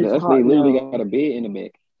the seats Escalade hard. literally No, got a bed in the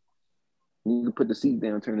back. You can put the seat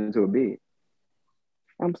down, turn it into a bed.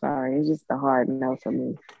 I'm sorry. It's just a hard no for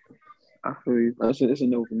me. I feel you. It's a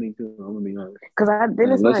no for me too. I'm gonna be honest. Cause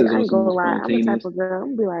then it's Unless like it's I on ain't gonna some lie. I'm the type spontaneous. of girl.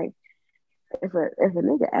 I'm gonna be like, if a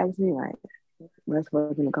nigga asks me like, let's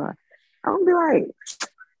fuck in the car, I'm gonna be like,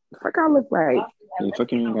 fuck, I look like. You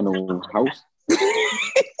fucking ain't got no house.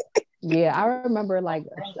 Yeah, I remember like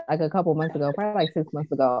a couple months ago, probably like 6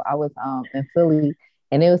 months ago, I was in Philly,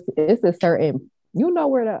 and it's a certain, you know,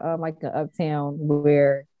 where the like the uptown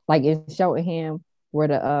where like in Cheltenham where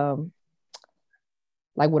the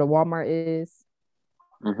like where the Walmart is.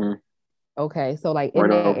 Mm-hmm. Okay, so like in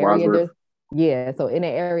Right that off area, Wadsworth. yeah, so in that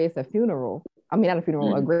area it's a funeral. I mean, not a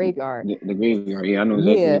funeral, a graveyard. The graveyard. Yeah, I know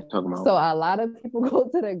exactly what you're talking about. So a lot of people go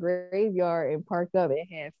to the graveyard and park up and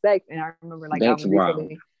have sex. And I remember like That's I was wild.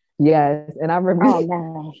 recently, yes, and I remember,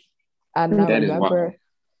 Oh no, That is wild.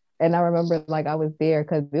 and I remember like I was there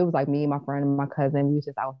because it was like me, my friend, and my cousin. We was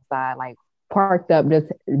just outside, like parked up, just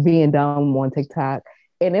being dumb on TikTok.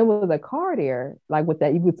 And it was a car there, like with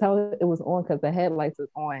that, you could tell it was on because the headlights was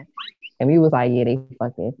on. And we was like, yeah, they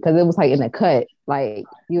fucking, because it was like in the cut, like,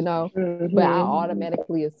 you know. Mm-hmm. But I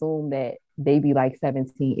automatically assumed that they be like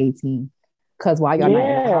 17, 18. Because why y'all not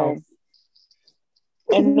in the house?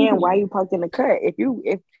 And then why you parked in the cut?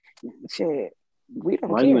 If shit, we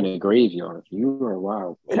don't Why care. you in a graveyard? You are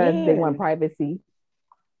wild. Because they want privacy.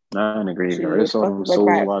 Not in a graveyard. It's all them fuck souls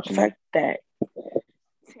that. watching Fuck that.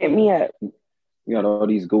 Hit me up. You got all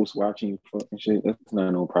these ghosts watching you fucking shit. That's not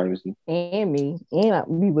no privacy. And me. And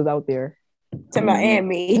we was out there. To my and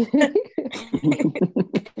me.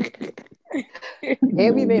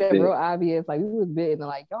 And we made it real obvious. Like we was bitten,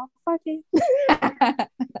 like y'all fucking.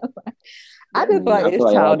 I just thought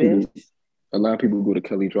it's childish. A lot of people go to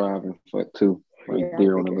Kelly Drive and fuck too. Like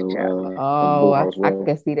they're on a little I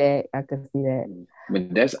can see that. I can see that.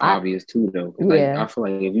 But that's obvious too though. Like I feel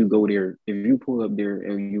like if you go there, if you pull up there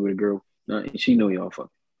and you with a girl, she know y'all fuck.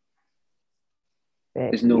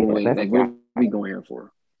 There's no way. Like what are we going here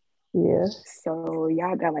for? Yeah. So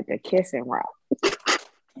y'all got like a kissing route.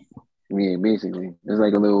 Yeah, basically. It's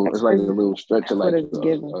like a little stretch of like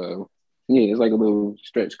it's like a little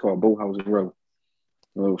stretch called Boathouse Row.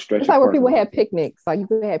 A little stretch. It's like where people have picnics. Like you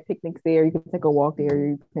can have picnics there. You can take a walk there.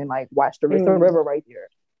 You can like watch the river right there.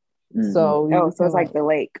 Mm-hmm. So it's like the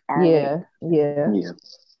lake. Yeah. And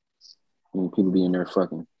people be in there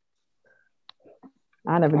fucking.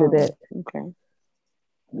 I never did that. Okay.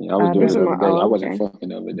 Yeah, I was doing it the other day. I wasn't fucking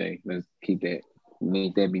the other day. Let's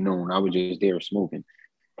make that be known. I was just there smoking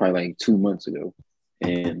probably like 2 months ago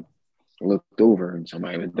and looked over and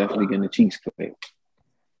somebody was definitely getting the cheeks clipped.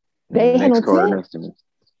 They had no car tent? next to me.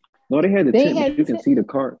 No, they had the tent, but you can see the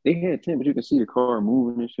car. They had tent, but you can see the car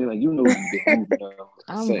moving and shit. Like, you know, you get moving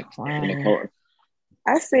sex in the car.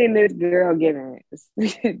 I seen this girl getting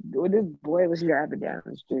when this boy was driving down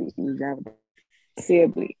the street. He was driving down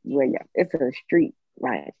Sibley. Well, yeah, it's a street,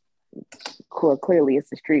 like clearly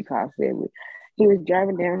it's a street called Sibley. He was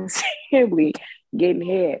driving down Sibley getting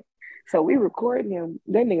head. So we recording him.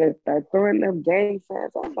 That nigga start throwing them gang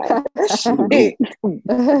signs. I'm like, I'm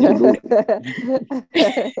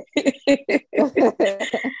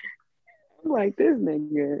like, this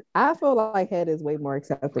nigga. I feel like head is way more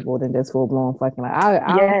acceptable than just full blown fucking. Like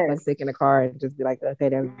I don't like stick in the car and just be like, okay,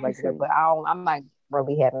 that's like, but I'm not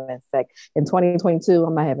really having sex in 2022.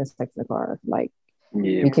 I'm not having sex in the car. Like,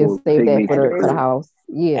 you can save that for the house.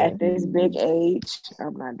 Yeah. At this big age,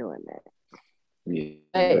 I'm not doing that.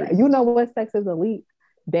 Yeah. You know what sex is elite?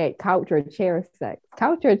 That couch or chair sex.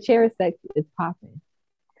 Couch or chair sex is popping.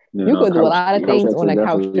 You You know, could do a couch lot of couch things sex on is a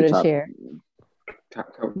couch definitely or a top. chair.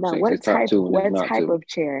 Couch Now, sex is top two, and it's what not type two. of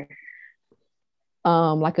chair?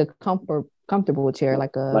 Like a comfortable chair,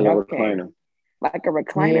 like Like a a Okay, recliner. like a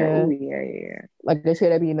recliner. yeah, Oh yeah, yeah. like a chair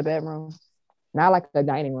that be in the bedroom, not like a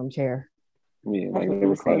dining room chair. Yeah, I like was a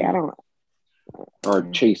gonna say I recliner don't. or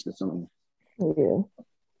a chase or something. Yeah.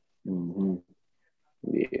 Hmm.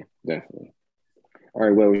 Yeah, definitely. All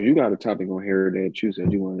right. Well, you got a topic on here that you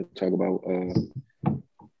said you wanted to talk about.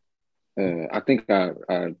 I think I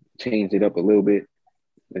changed it up a little bit.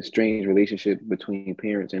 A strange relationship between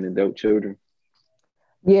parents and adult children.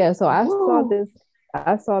 Yeah, so Woo.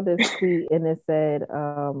 I saw this tweet and it said,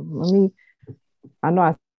 I know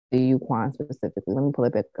I said you Quan specifically. Let me pull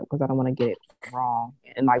it back up because I don't want to get it wrong.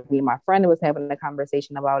 And like me and my friend was having a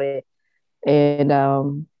conversation about it.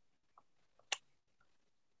 And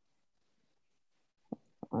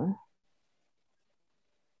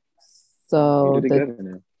Get so it together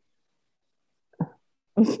now.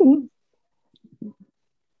 the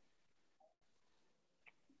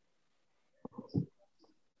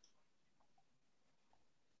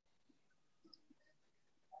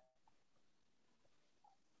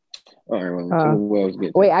All right. Well, until the wells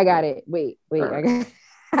get wait, that. I got it. All I right.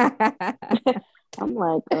 got I'm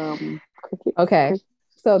like Okay.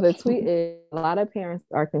 So the tweet is a lot of parents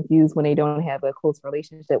are confused when they don't have a close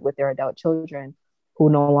relationship with their adult children who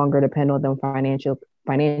no longer depend on them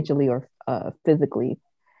financially or physically.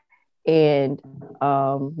 And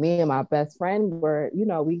me and my best friend were,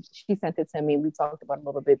 she sent it to me. We talked about it a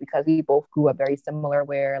little bit because we both grew up very similar,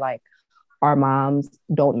 where like our moms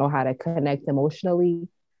don't know how to connect emotionally.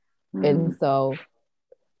 And so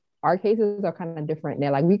our cases are kind of different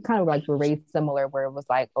now. Like we kind of like were raised similar, where it was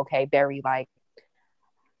like, okay, very like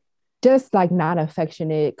just like not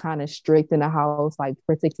affectionate, kind of strict in the house, like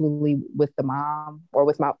particularly with the mom or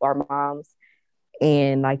with our moms.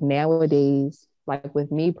 And like nowadays, like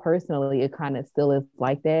with me personally, it kind of still is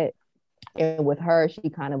like that. And with her, she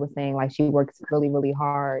kind of was saying like she works really, really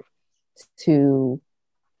hard to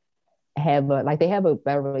have they have a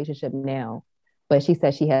better relationship now, but she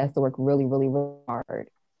said she has to work really, really, really hard.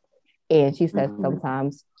 And she said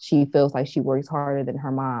sometimes she feels like she works harder than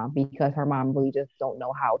her mom because her mom really just don't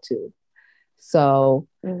know how to. So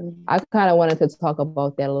I kind of wanted to talk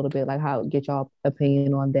about that a little bit, like how get y'all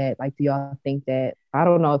opinion on that. Like, do y'all think that I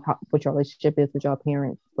don't know what your relationship is with your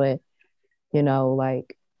parents, but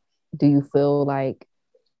like, do you feel like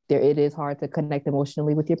it is hard to connect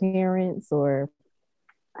emotionally with your parents, or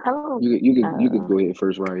I don't. You could go ahead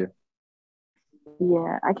first, Raya.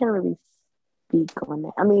 Yeah, I can't really speak on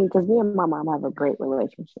that. I mean, because me and my mom have a great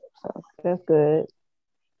relationship, so that's good.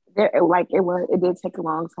 It did take a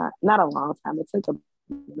long time. Not a long time. It took a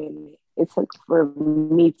minute. It took for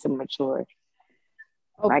me to mature.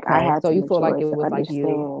 Okay, like I had so to you feel like mature it to was like you.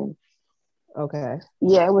 understand. Okay.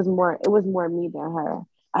 Yeah, it was more me than her.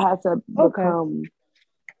 I had to become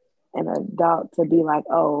an adult to be like,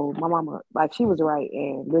 oh, my mama, like she was right,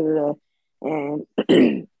 and blah, blah, blah. And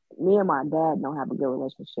me and my dad don't have a good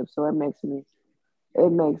relationship, so it makes me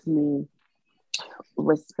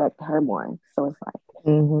respect her more. So it's like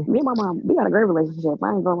me and my mom, we got a great relationship.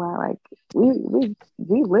 I ain't gonna lie, like we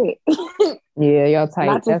lit. Yeah, y'all tight.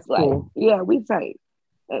 Not just that's like, cool. yeah, we tight.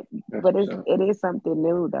 But it is something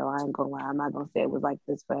new though. I ain't gonna lie. I'm not gonna say it was like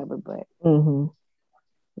this forever, but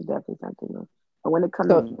it's definitely something new. But when it comes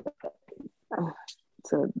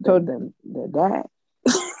to the dad,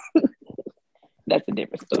 that's a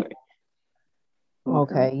different story.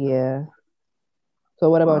 Okay, yeah. So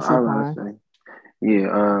what about you, Quan?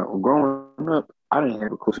 Yeah, growing up, I didn't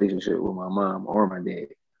have a close relationship with my mom or my dad.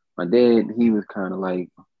 My dad, he was kind of like,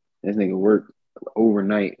 this nigga worked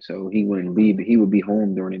overnight, so he would be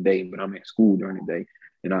home during the day, but I'm at school during the day.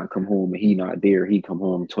 And I come home and he not there. He come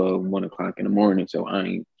home 12, 1 o'clock in the morning. So I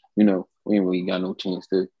ain't, we ain't really got no chance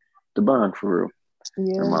to bond for real.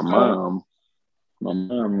 Yeah. And my mom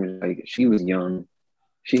was like, she was young.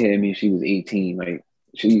 She had me, she was 18. Like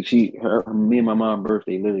me and my mom's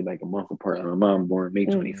birthday literally like a month apart. My mom born May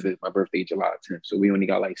 25th, my birthday July 10th. So we only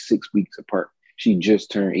got like 6 weeks apart. She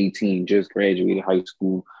just turned 18, just graduated high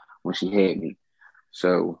school when she had me.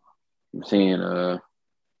 So I'm saying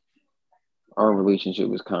our relationship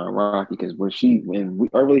was kind of rocky because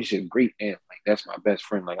our relationship is great now. Like that's my best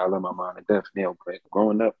friend. Like I love my mom to death now. But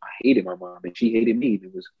growing up, I hated my mom and she hated me.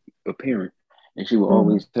 It was apparent. And she would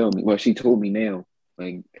always tell me, well, she told me now,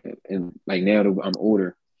 like, and like now that I'm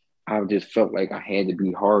older, I just felt like I had to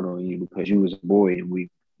be hard on you because you was a boy and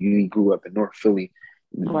you grew up in North Philly.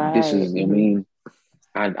 Right. This is, I mean,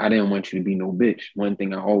 I didn't want you to be no bitch. One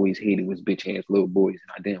thing I always hated was bitch ass little boys,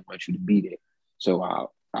 and I didn't want you to be that. So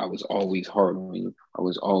I was always hard on you. I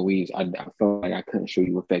felt like I couldn't show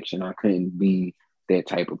you affection. I couldn't be that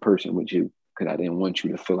type of person with you because I didn't want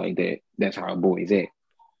you to feel like that. That's how boys act.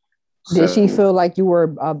 Did she So feel like you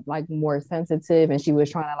were like more sensitive, and she was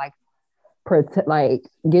trying to like protect, like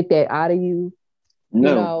get that out of you? You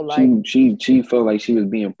no, know, like she felt like she was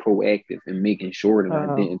being proactive and making sure that I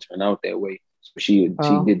oh, didn't turn out that way. So she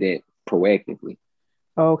oh, did that proactively.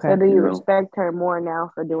 So okay. do You you know, respect her more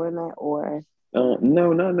now for doing that, or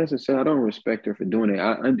no, not necessarily. I don't respect her for doing it.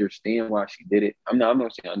 I understand why she did it. I'm not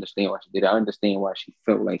saying I understand why she did it. I understand why she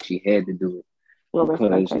felt like she had to do it will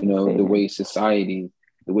respect because her you know decision?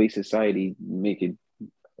 the way society make it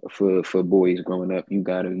for boys growing up, you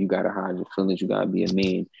gotta hide your feelings. You gotta be a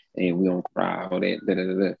man, and we don't cry all that. Da, da,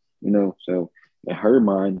 da, da, you know, so in her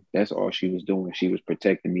mind, that's all she was doing. She was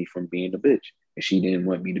protecting me from being a bitch, and she didn't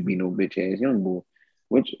want me to be no bitch ass young boy.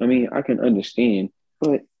 Which I mean, I can understand,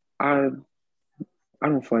 but I I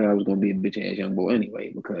don't feel like I was gonna be a bitch ass young boy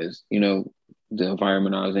anyway because you know the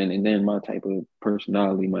environment I was in, and then my type of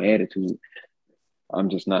personality, my attitude. I'm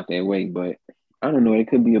just not that way. But I don't know. It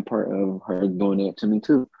could be a part of her doing that to me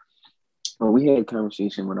too. Well, we had a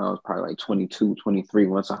conversation when I was probably like 22, 23.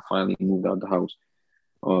 Once I finally moved out the house,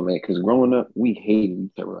 all that. Because growing up, we hated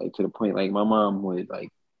each other, like to the point like my mom would like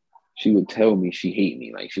she would tell me she hate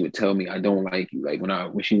me. Like she would tell me I don't like you. Like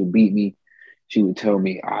when she would beat me, she would tell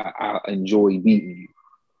me I enjoy beating you.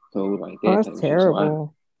 So like Oh, that that's type of shit. So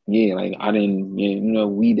terrible. yeah, like I didn't, yeah, you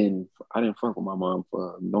know, I didn't fuck with my mom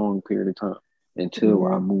for a long period of time until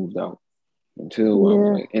I Yeah, moved out. Until I was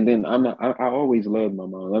yeah. like, and then I always loved my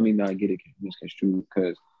mom. Let me not get it misconstrued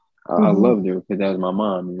because I Mm-hmm. loved her because that was my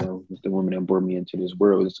mom. You know, it's the woman that brought me into this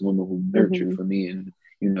world. It's the woman who nurtured Mm-hmm. for me and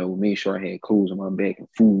you know made sure I had clothes on my back and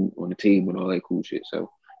food on the table and all that cool shit.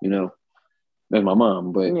 So you know, that's my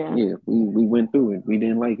mom. But Yeah. yeah, we went through it. We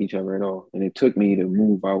didn't like each other at all, and it took me to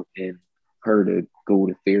move out and her to go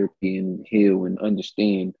to therapy and heal and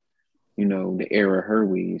understand, you know, the error of her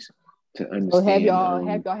ways to So understand.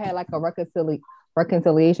 have y'all had like a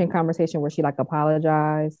reconciliation conversation where she like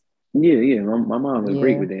apologized? Yeah. My mom is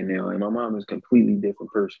great Yeah, with that now. And my mom is a completely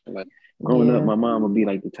different person. Like growing up, yeah. my mom would be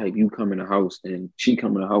like the type you come in the house and she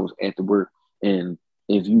come in the house after work. And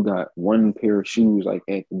if you got one pair of shoes like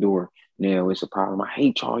at the door, now it's a problem. I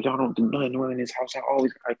hate y'all. Y'all don't do nothing around this house. I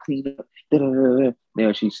always gotta clean up. Da, da, da, da.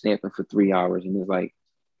 Now she's snapping for 3 hours and it's like,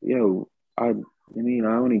 yo, I mean,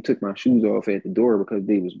 I only took my shoes off at the door because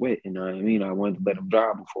they was wet, and I mean, I wanted to let them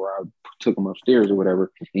dry before I took them upstairs or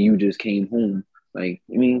whatever. And you just came home, like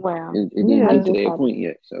I mean, Well, it didn't I Yeah. get to just that had. point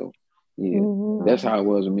yet. So yeah, Mm-hmm. that's how it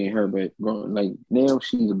was with me and her. But growing, like now,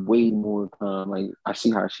 she's way more calm. Like I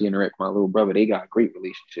see how she interact with my little brother. They got a great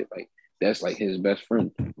relationship. Like that's like his best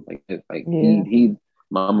friend. Like Yeah.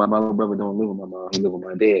 my little brother don't live with my mom. He live with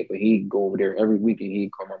my dad, but he go over there every weekend. He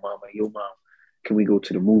call my mom like, "Yo, mom, can we go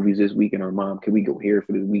to the movies this weekend?" Or mom, can we go here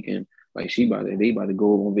for this weekend? Like they about to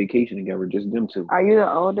go on vacation together, just them two. Are you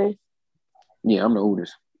the oldest? Yeah, I'm the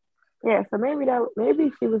oldest. Yeah. So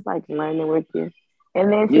maybe she was like learning with you,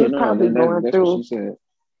 and then she Yeah, was no, probably going that's what she through. said.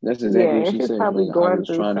 That's Yeah, exactly what and she she was said. probably Like I going was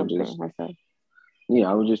through trying to something just, herself. yeah,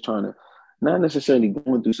 I was just trying to, not necessarily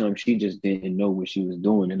going through something. She just didn't know what she was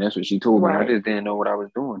doing, and that's what she told me. I Right. just didn't know what I was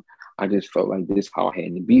doing. I just felt like this how I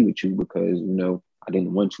had to be with you because you know I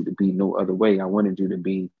didn't want you to be no other way. I wanted you to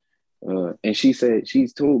be. And she said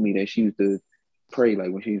she's told me that she used to pray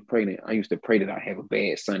like when she was pregnant. I used to pray that I have a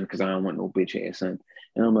bad son because I don't want no bitch ass son.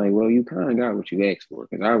 And I'm like, well, you kind of got what you asked for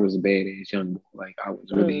because I was a badass young boy. Like I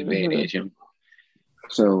was really a Mm-hmm. badass young boy.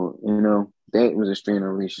 So, you know, that was a strained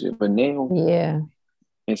relationship. But now Yeah.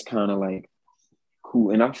 it's kind of like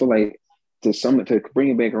cool. And I feel like to bring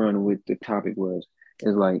it back around to what the topic was,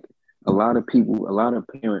 is like a lot of people, a lot of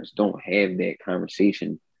parents don't have that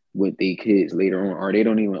conversation with their kids later on, or they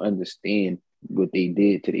don't even understand what they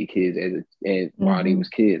did to their kids as while they Mm-hmm. was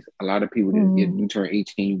kids. A lot of people just Mm-hmm. you turn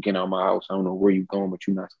 18, you get out of my house. I don't know where you going, but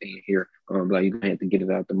you're not staying here. Like you're gonna have to get it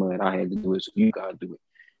out the mud. I had to do it, so you gotta do it.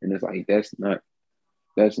 And it's like that's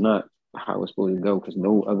not how it's supposed to go because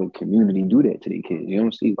no other community do that to their kids. You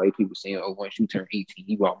don't see white people saying, "Oh, once you turn 18,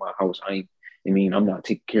 you out my house. I'm not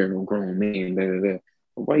taking care of no grown man." Blah, blah, blah.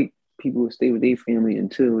 White people will stay with their family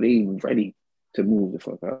until they ready to move the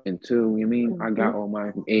fuck out. Until I Mm-hmm. got all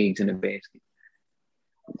my eggs in a basket.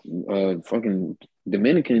 Fucking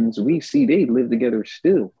Dominicans, we see they live together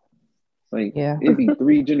still. Like Yeah. it'd be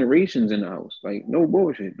 3 generations in the house. Like no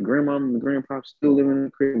bullshit. The grandma and the grandpa still living in the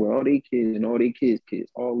crib with all their kids and all their kids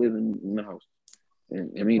all living in the house.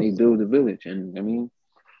 And I mean they build a village, and I mean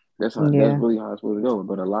that's Yeah. really how it's supposed to go.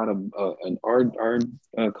 But a lot of our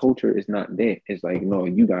culture is not that. It's like no,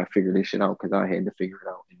 you gotta figure this shit out because I had to figure it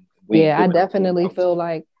out. And ain't I giving up on definitely them. feel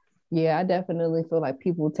like,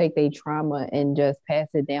 people take their trauma and just pass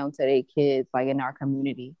it down to their kids, like in our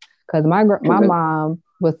community. Because my mom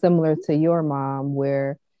was similar to your mom,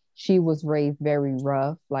 where she was raised very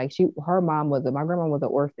rough. Like my grandma was an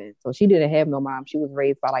orphan, so she didn't have no mom. She was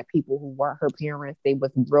raised by like people who weren't her parents. They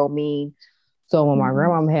was real mean. So when my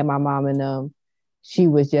grandma had my mom and them, she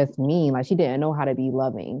was just mean. Like she didn't know how to be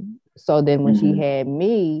loving. So then when she had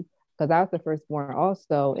me, because I was the firstborn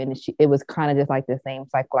also, and it was kind of just like the same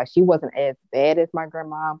cycle. Like she wasn't as bad as my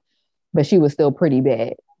grandma, but she was still pretty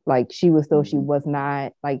bad. Like she was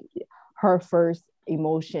not like her first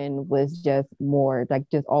emotion was just more like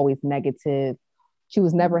just always negative. She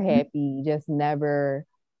was never happy, just never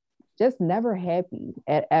happy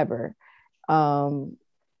at ever. Um,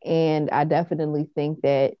 and I definitely think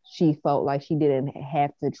that she felt like she didn't have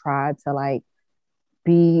to try to like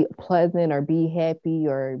be pleasant or be happy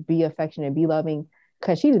or be affectionate, be loving,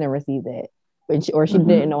 because she didn't receive that, or she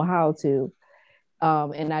didn't know how to.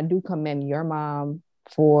 And I do commend your mom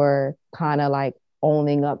for kind of like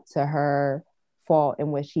owning up to her fault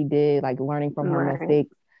and what she did, like learning from her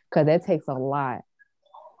mistakes, because that takes a lot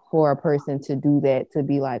for a person to do that, to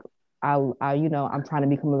be like, I'm trying to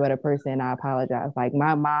become a better person. I apologize. Like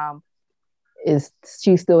my mom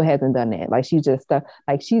she still hasn't done that. Like she's just stuck.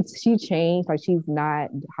 Like she changed. Like she's not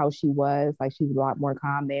how she was. Like she's a lot more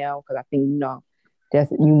calm now, because I think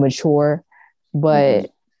just you mature.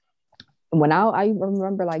 But when I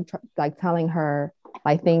remember like telling her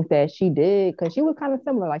like things that she did, because she was kind of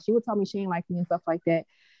similar. Like she would tell me she didn't like me and stuff like that,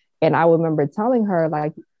 and I would remember telling her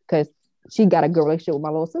like, because she got a good relationship with my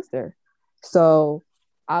little sister, so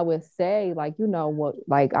I would say like, what,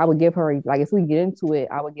 like I would give her like, if we get into it,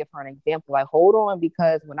 I would give her an example like, hold on,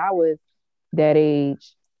 because when I was that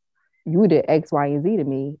age, you did X, Y, and Z to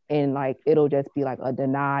me, and like it'll just be like a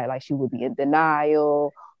deny, like she would be in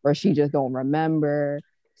denial, or she just don't remember.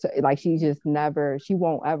 So like she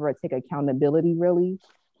won't ever take accountability really.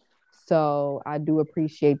 So I do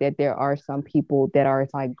appreciate that there are some people that are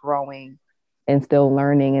like growing and still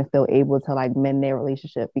learning and still able to like mend their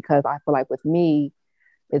relationship, because I feel like with me,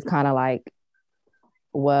 it's kind of like,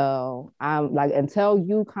 well, I'm like, until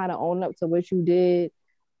you kind of own up to what you did,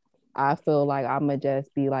 I feel like I'm gonna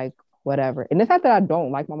just be like, whatever. And it's not that I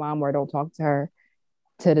don't like my mom or I don't talk to her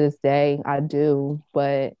to this day. I do,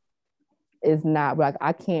 but it's not like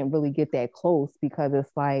I can't really get that close, because it's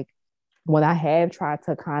like when I have tried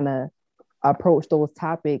to kind of approach those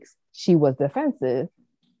topics, she was defensive,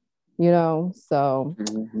 So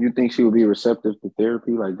You think she would be receptive to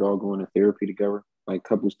therapy, like y'all going to therapy together, like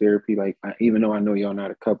couples therapy? Like even though I know y'all not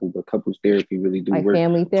a couple, but couples therapy really do like work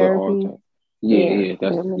family for all therapy. time. Yeah,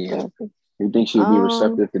 that's yeah. You think she would be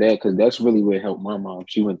receptive to that? Because that's really what helped my mom.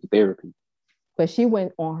 She went to therapy. But she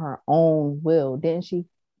went on her own will, didn't she?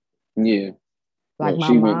 Yeah. Like my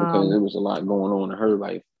She went because mom. there was a lot going on in her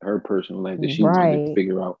life, her personal life, that she wanted to Right.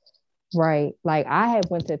 figure out. Right. Like I had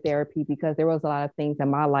went to therapy because there was a lot of things in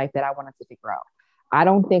my life that I wanted to figure out. I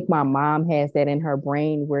don't think my mom has that in her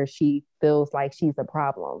brain where she feels like she's a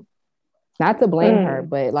problem. Not to blame her,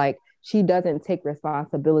 but like she doesn't take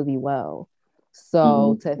responsibility well.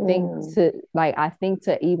 So I think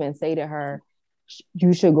to even say to her,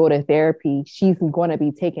 you should go to therapy, she's going to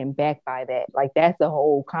be taken back by that. Like that's a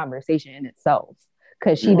whole conversation in itself,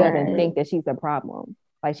 because she doesn't think that she's a problem.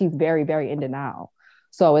 Like she's very, very in denial.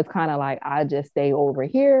 So it's kind of like, I just stay over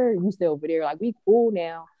here, you stay over there. Like we cool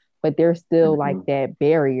now, but there's still like that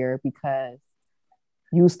barrier, because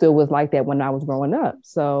you still was like that when I was growing up.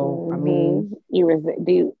 So I mean, do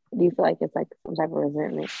you feel like it's like some type of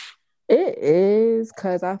resentment? it is,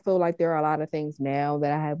 because I feel like there are a lot of things now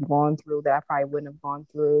that I have gone through that I probably wouldn't have gone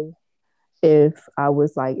through if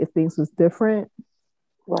things was different.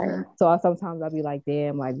 Right. So sometimes I'll be like,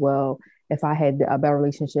 damn, like, well, if I had a better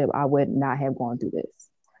relationship, I would not have gone through this.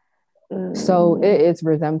 So it is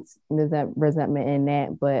resentment in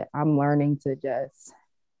that, but I'm learning to just,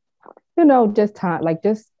 just time, like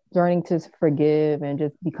just learning to forgive and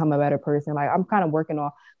just become a better person. Like I'm kind of working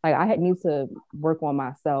on, like need to work on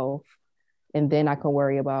myself, and then I can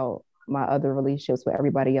worry about my other relationships with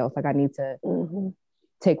everybody else. Like I need to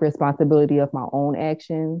take responsibility of my own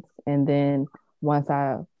actions, and then once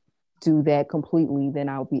I do that completely, then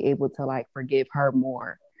I'll be able to like forgive her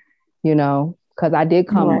more, because I did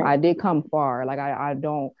come far. Like I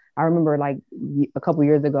remember like a couple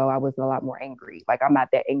years ago, I was a lot more angry. Like I'm not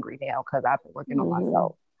that angry now, because I've been working on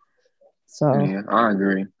myself. So yeah, I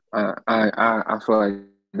agree. I feel like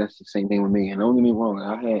that's the same thing with me. And don't get me wrong,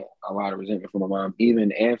 I had a lot of resentment from my mom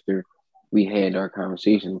even after we had our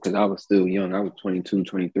conversation, because I was still young. I was 22,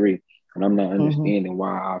 23. and I'm not understanding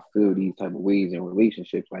why I feel these type of ways in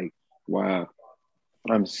relationships, like why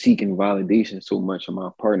I'm seeking validation so much of my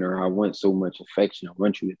partner. I want so much affection. I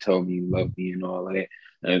want you to tell me you love me and all of that.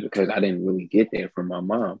 And because I didn't really get that from my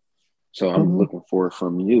mom. So I'm looking for it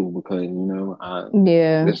from you because,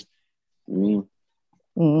 this, I mean,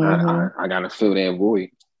 I gotta fill that void.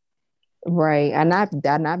 Right. And I've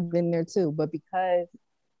been there too, but because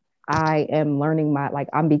I am learning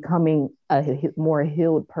I'm becoming a more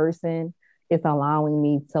healed person, it's allowing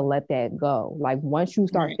me to let that go. Like once you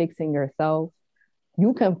start fixing yourself,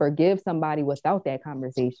 you can forgive somebody without that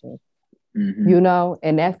conversation,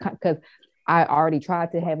 and that's because I already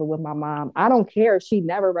tried to have it with my mom. I don't care if she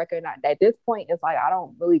never recognized. At this point, it's like I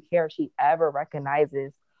don't really care if she ever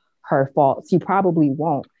recognizes her fault. She probably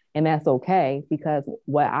won't, and that's okay because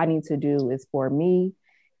what I need to do is for me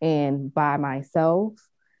and by myself.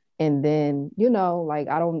 And then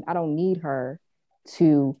I don't need her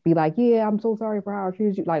to be like, yeah, I'm so sorry for how I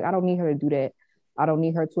treated you. Like I don't need her to do that. I don't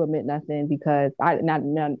need her to admit nothing because I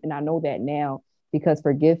know that now because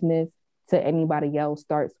forgiveness to anybody else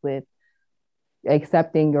starts with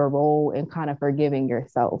accepting your role and kind of forgiving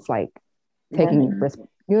yourself, like taking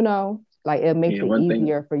like it makes it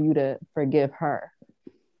easier for you to forgive her.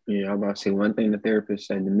 Yeah, I'm about to say one thing the therapist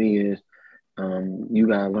said to me is you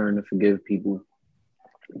gotta learn to forgive people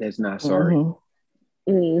that's not sorry.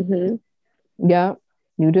 Yeah,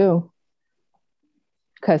 you do.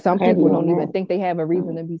 Because some people don't even think they have a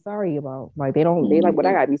reason to be sorry about. Like they don't. They like, what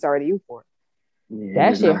I gotta be sorry to you for?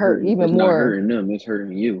 Yeah, that shit hurt even it's more. Not hurting them, it's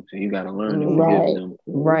hurting you. So you gotta learn to forgive them.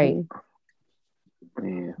 Right.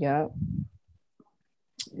 Yeah.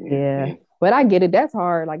 Yeah. But I get it. That's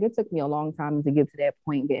hard. Like it took me a long time to get to that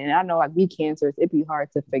point. And I know like we cancers, it'd be hard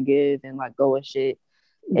to forgive and like go with shit.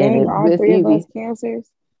 Dang, all three of us cancers.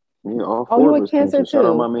 Yeah, all four of us cancer too. Shout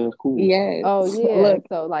out my man's cool. Yes. Oh yeah. Look,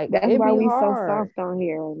 so like that's why we hard. so soft on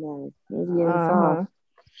here right now.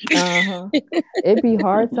 It's soft. It'd be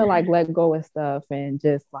hard to like let go of stuff and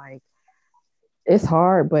just like it's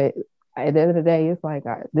hard, but at the end of the day, it's like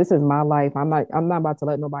this is my life. I'm not about to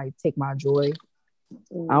let nobody take my joy.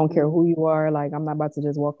 I don't care who you are. Like I'm not about to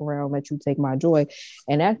just walk around and let you take my joy.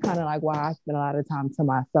 And that's kind of like why I spend a lot of time to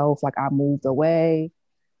myself. Like I moved away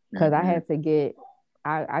because I had to get.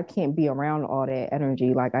 I can't be around all that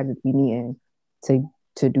energy. Like I just be needing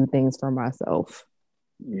to do things for myself.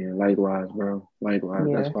 Yeah, likewise, bro. Likewise.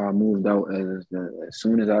 Yeah. That's why I moved out as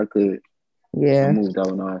soon as I could. Yeah. I moved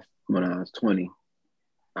out when I was 20.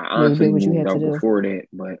 I honestly moved out before that,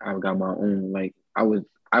 but I got my own. Like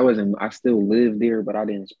I still lived there, but I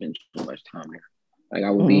didn't spend too much time there. Like I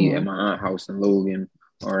would be at my aunt's house in Logan,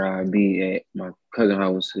 or I'd be at my cousin's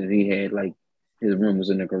house. And he had like his room was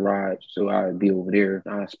in the garage, so I'd be over there.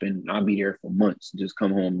 I'd be there for months. Just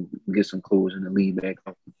come home, get some clothes, and then leave back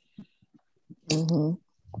home.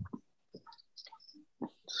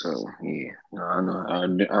 So yeah, I know.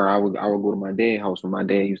 I would go to my dad's house when my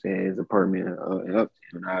dad used to have his apartment in Uptown,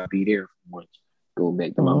 and I'd be there for once. Go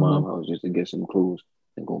back to my mom's house just to get some clothes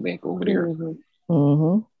and go back over there.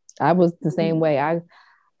 I was the same way.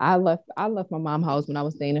 I left my mom's house when I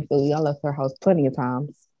was staying in Philly. I left her house plenty of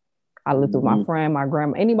times. I lived with my friend, my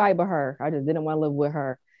grandma, anybody but her. I just didn't want to live with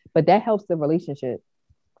her. But that helps the relationship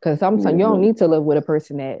because sometimes you don't need to live with a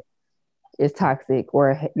person that is toxic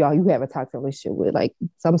or you have a toxic relationship with. Like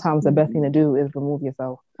sometimes the best thing to do is remove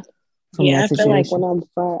yourself from that situation. I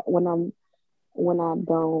feel like when I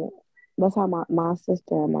don't. That's how my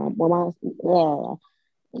sister and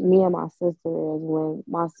me and my sister is when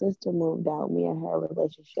my sister moved out. Me and her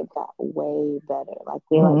relationship got way better. Like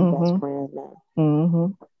we're like best friends now.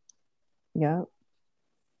 Yeah.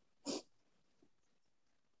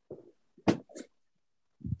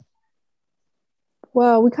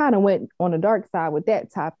 Well, we kind of went on the dark side with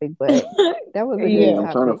that topic, but that was a good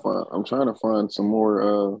topic. I'm trying to find some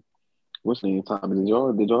more. What's the name topic? Did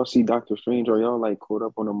y'all see Doctor Strange? Are y'all like caught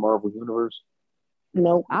up on the Marvel universe?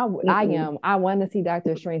 Nope. I am. I want to see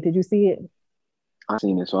Doctor Strange. Did you see it? I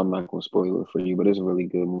seen it, so I'm not gonna spoil it for you. But it's a really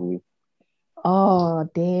good movie. Oh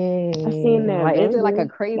dang! I seen that. Like, is it like a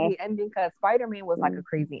crazy ending? Because Spider-Man was like a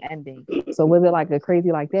crazy ending. So was it like a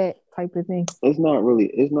crazy like that type of thing? It's not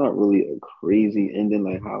really a crazy ending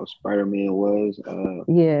like how Spider-Man was.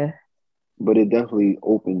 Yeah. But it definitely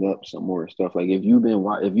opened up some more stuff. Like if you've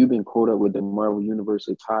been caught up with the Marvel universe,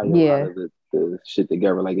 it tie a lot of the shit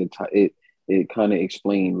together. Like it kind of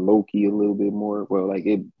explained Loki a little bit more. Well, like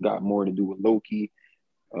it got more to do with Loki.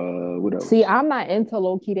 What else? See, I'm not into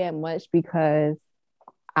Loki that much because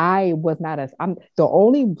I'm the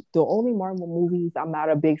only Marvel movies I'm not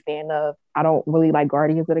a big fan of. I don't really like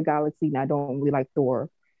Guardians of the Galaxy and I don't really like Thor.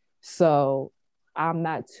 So I'm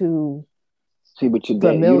not too See, but you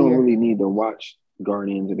don't familiar. really need to watch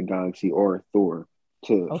Guardians of the Galaxy or Thor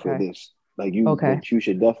for Okay. this. Okay. But you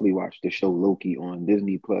should definitely watch the show Loki on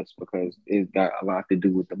Disney Plus because it's got a lot to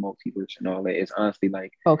do with the multiverse and all that. It's honestly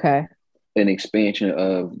like Okay. an expansion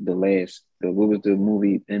of what was the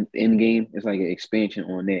movie Endgame? It's like an expansion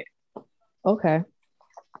on that. Okay.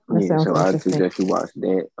 That Yeah, sounds so I interesting. suggest you watch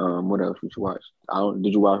that. What else you should watch?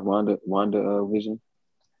 Did you watch Wanda Vision?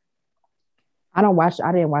 I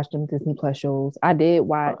didn't watch them Disney Plus shows. I did Uh,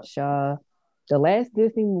 watch the last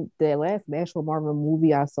actual Marvel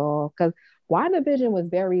movie I saw, because WandaVision was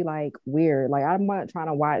very like weird. Like I'm not trying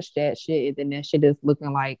to watch that shit and then that shit is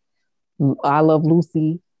looking like I Love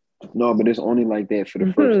Lucy. no, but it's only like that for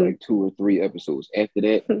the first Mhm. like 2 or 3 episodes. After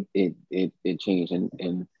that, it changed,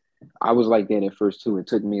 and I was like that at first too. It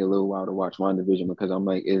took me a little while to watch WandaVision because I'm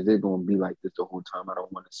like, is it going to be like this the whole time? I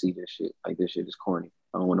don't want to see this shit. Like this shit is corny.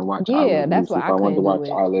 I don't want to watch I Yeah, Love that's Lucy. why If I I wanted to couldn't do watch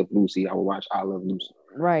it. I Love Lucy, I would watch I Love Lucy.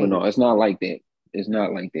 But Right. no, it's not like that. It's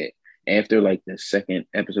not like that. After like the second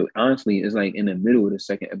episode, honestly, it's like in the middle of the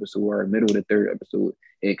second episode or middle of the third episode,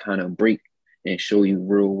 it kind of break and show you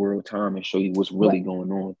real world time and show you what's really What?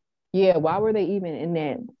 going on. Yeah, why were they even in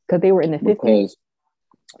that? Because they were in the 50s. Because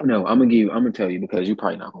no, I'm gonna tell you because you're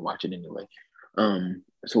probably not gonna watch it anyway.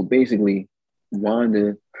 So basically,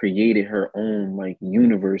 Wanda created her own like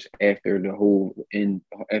universe after the whole and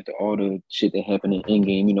after all the shit that happened in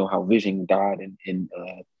Endgame. You know how Vision died in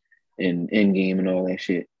Endgame and all that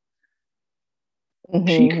shit.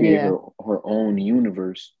 She created Yeah. her own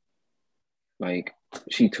universe. Like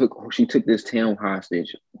she took this town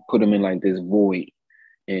hostage, put them in like this void,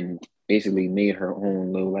 and basically made her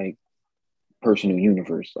own little like personal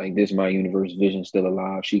universe. Like this, is my universe. Vision's still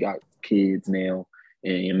alive. She got kids now,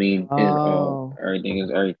 and I mean, it's all Oh. everything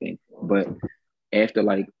is everything. But after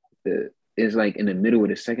like it's like in the middle of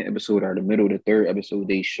the second episode or the middle of the third episode,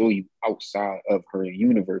 they show you outside of her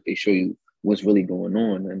universe. They show you what's really going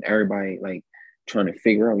on, and everybody like trying to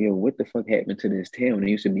figure out, yo, what the fuck happened to this town? There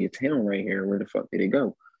used to be a town right here. Where the fuck did it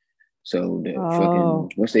go? So the Oh. fucking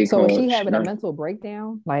what's they So is called? she having a Not mental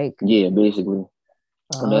breakdown? Like, yeah, basically.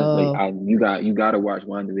 And that's like oh, you gotta watch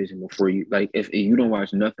WandaVision before you like if you don't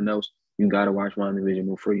watch nothing else, you gotta watch WandaVision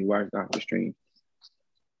before you watch Doctor Strange.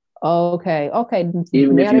 okay. Okay.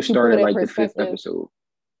 Even if Now you that you start put at it in like the fifth perspective, episode.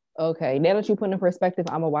 okay. Now that you put it in perspective,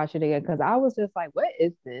 I'm gonna watch it again because I was just like, what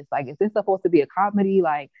is this? Like, is this supposed to be a comedy?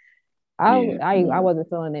 Like, Yeah, I no. wasn't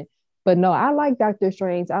feeling it. But no, I like Doctor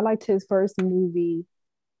Strange. I liked his first movie.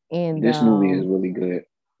 And This movie is really good.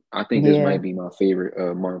 I think this yeah, might be my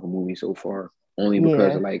favorite Marvel movie so far. Only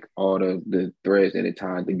because of yeah. like all the threads that it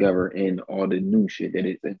tied together and all the new shit that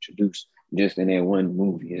it's introduced just in that one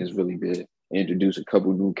movie. It's really good. Introduce a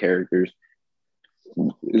couple new characters.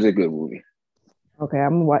 It's a good movie. Okay, I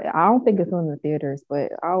don't think it's on the theaters,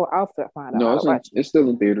 but I'll find out No, how to watch it's still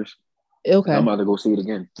in theaters. it. And I'm Okay. about to go see it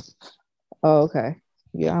again. Oh, okay.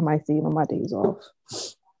 Yeah, I might see it on my days off.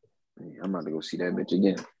 Yeah, I'm about to go see that bitch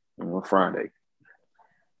again on Friday.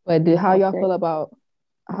 But how y'all Okay. feel about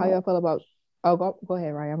how Uh, y'all feel about? Oh, go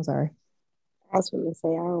ahead, Ryan. I'm sorry. I was gonna say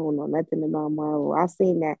I don't know nothing about Marvel. I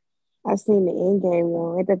seen that. I seen the Endgame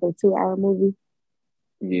one. Ain't that the 2 hour movie?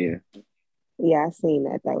 Yeah, Yeah, I seen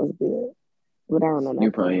that. That was good. But I don't know you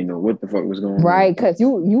nothing probably else. didn't know what the fuck was going on. Right, because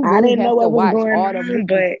you I really didn't know have to what was watch going all the on, movies.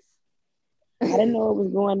 but I didn't know what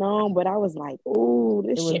was going on. But I was like, "Ooh, It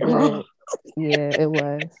this was shit wrong." good. Yeah, it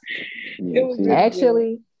was. It Yeah, was see, really good.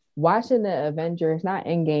 Actually, watching the Avengers, not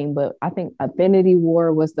Endgame, but I think Infinity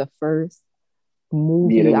War was the first yeah, that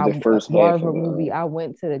movie was the first half Marvel of movie I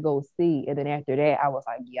went to go see, and then after that, I was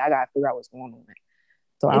like, yeah, I gotta figure out what's going on.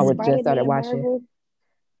 So I Is would just Spider started Man watching. Marvel?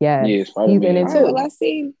 Yes, yeah, Spider he's in Man it Oh well, too.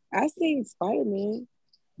 Marvel. I seen Spider Man.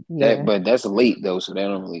 That, Yeah. but that's late though, so that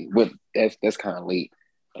don't really. What that's kind of late.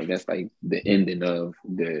 Like that's like the ending of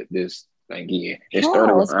the this. Like yeah, it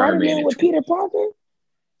started How with Iron Spider Man Man and with two. Peter Parker?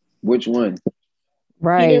 Which one? Peter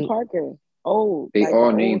Right. Parker. Oh, They like the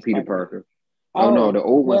all named old Peter Spider Man. Parker. Oh no, Oh the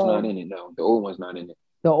old one's not well, in it. No, the old one's not in it.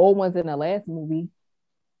 The old one's in the last movie.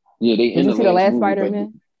 Yeah, they Did in you the see the last last movie, Spider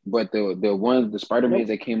Man? but the ones the Spider Mans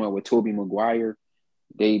nope. that came out with Tobey Maguire,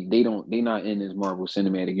 they not in this Marvel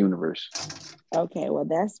Cinematic Universe. Okay, well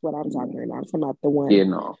that's what I'm talking about. I'm talking about the one Yeah,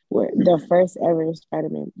 no. where the first ever Spider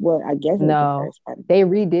Man. Well, I guess it was the No. first Spider Man.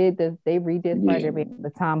 They redid Yeah. Spider Man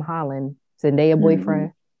with Tom Holland, Zendaya Mm-hmm.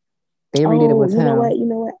 boyfriend. They redid it Oh, with you know what? him. You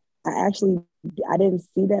know what? I actually I didn't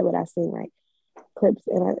see that, but I seen like clips,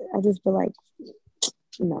 and I just feel like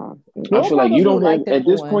nah. I You'll feel Mm-mm. like you probably don't have like the at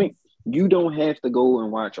new this ones. point, you don't have to go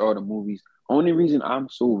and watch all the movies. Only reason I'm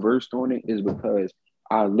so versed on it is because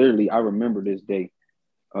I remember this day.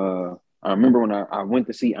 I remember when I went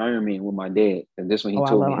to see Iron Man with my dad, and this when he Oh, I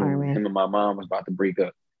told love me Iron him, Man. him and my mom was about to break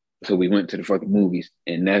up. So we went to the fucking movies,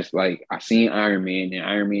 and that's like I seen Iron Man, and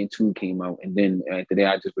Iron Man 2 came out, and then after that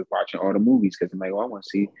I just was watching all the movies because I'm like, I want to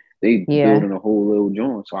see they Yeah. building a whole little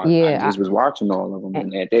joint, so I Yeah. just was watching all of them,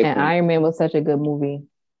 and at that And point, Iron Man was such a good movie.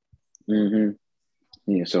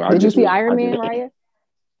 yeah. So Did you see Iron Man, Raya?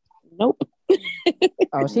 Nope.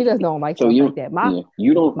 Oh, she just don't like So stuff you, like that.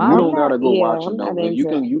 you don't gotta go watch I'm it not though.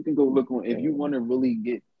 into. You can go look on if you want to really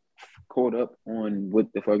get caught up on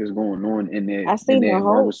what the fuck is going on in I seen the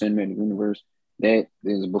Marvel whole. Cinematic Universe. That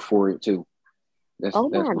is before it too. That's Oh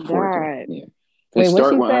my before it god! too. Yeah. Wait, It what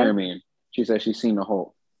start she with say? Iron Man. She said she's seen the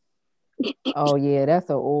Hulk. Oh yeah, that's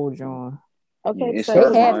an old John. Okay, Yeah, it so They started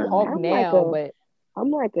with have Iron Hulk Man. now, but I'm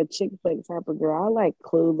like a chick flick type of girl. I like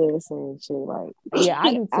Clueless and shit. Like, yeah,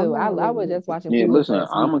 I do I'm too. not I was really just into. watching Yeah, Clueless listen,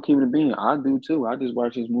 last I'm week. gonna keep it a bean. I do too. I just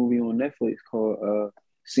watched this movie on Netflix called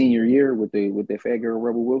Senior Year with the fat girl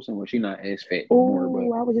Rebel Wilson. Well, she's not as fat no more, Oh,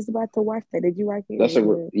 but I was just about to watch that. Did you like it? that's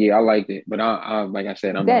I liked it. But I like I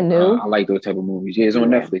said, Is that I new? like those type of movies. Yeah, it's on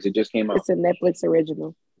Yeah. Netflix. It just came out. It's a Netflix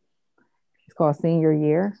original. It's called Senior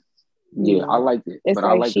Year. Yeah, I liked it. It's But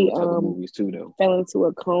I like like she those type of movies too though. fell into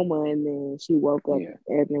a coma and then she woke up Yeah.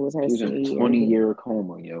 and it was her She was in senior 20-year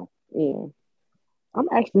coma, yo. Yeah. I'm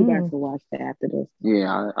actually about to watch that after this.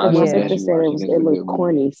 Yeah, I Because my Yeah. sister suggest you said watch it it. was It's it a looked good movie.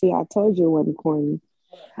 corny. See, I told you it wasn't corny.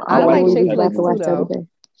 I I like those chick type flicks of too, movies. the other though. day.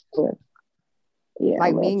 But, yeah, Like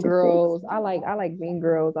I love Mean chick flicks. Girls. I like Mean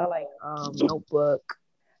Girls. I like Notebook.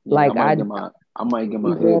 Yeah, Like I might get my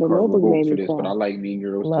Girl, hood the card Notebook revoked made for me this, but cry. I like Mean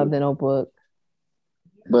Girls love too. the Notebook.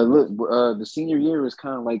 But look, the Senior Year is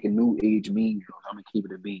kind of like a new age Mean Girls. I'm gonna keep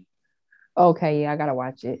it a bean. Okay, yeah, I gotta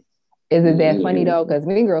watch it. Is it that funny though? Because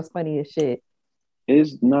Mean Girls funny as shit.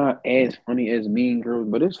 It's not as funny as Mean Girls,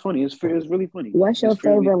 but it's funny. It's really funny. What's your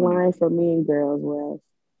favorite line for Mean Girls,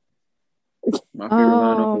 Wes? My favorite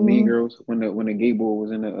line for Mean Girls when the gay boy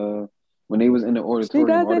was in the when they was in the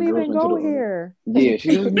auditorium, all the girls went to the here. Yeah,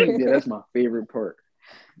 she doesn't even. Yeah, that's my favorite part.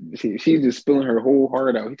 She's just spilling her whole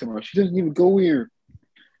heart out. He talking about she doesn't even go here.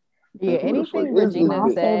 Yeah, anything Regina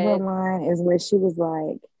said. My favorite line is when she was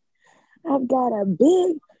like, "I've got a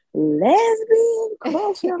big lesbian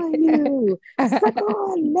crush on you. Suck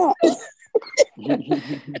on that."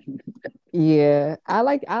 Yeah, I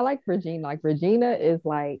like Regina. Like Regina is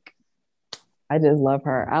like, I just love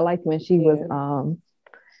her. I like when she was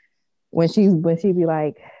when she be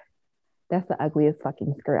like, that's the ugliest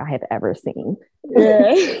fucking skirt I have ever seen.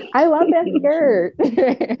 Yeah. I love that skirt.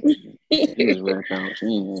 She was wrecked out. She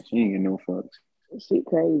ain't getting no fucks. She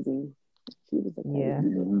crazy. She was a yeah.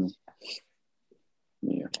 Mm-hmm.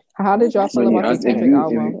 Yeah. How did y'all feel about the Kendrick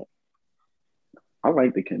album? I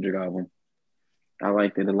like the Kendrick album. I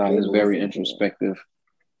liked it a lot. It's very introspective.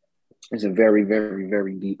 It's a very, very,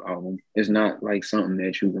 very deep album. It's not like something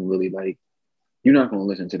that you can really like. You're not gonna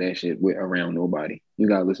listen to that shit around nobody. You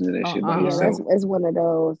gotta listen to that shit by yourself. Yeah, it's one of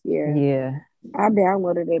those. Yeah. Yeah. I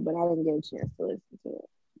downloaded it, but I didn't get a chance to listen to it.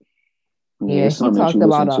 Yeah, he talked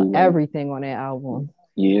about everything on that album.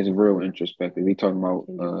 Yeah, it's real introspective. He talking about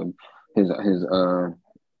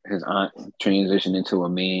his aunt transition into a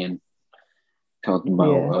man. Talking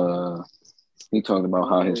about he talked about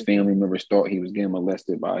how his family members thought he was getting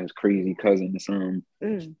molested by his crazy cousin or something.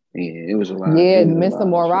 Yeah, it was a lot. Yeah, Mr.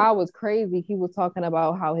 Morale was crazy. He was talking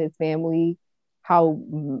about how his family, how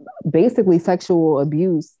basically sexual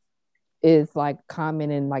abuse is like common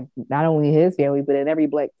in like not only his family, but in every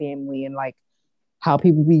Black family, and like how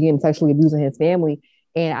people be getting sexually abused in his family.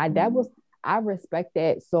 And I respect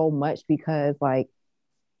that so much because like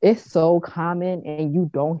it's so common and you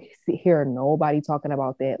don't hear nobody talking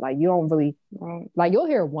about that. Like you don't really like you'll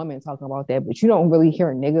hear a woman talking about that, but you don't really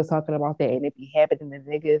hear niggas talking about that, and it be happening to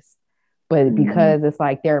niggas. But because it's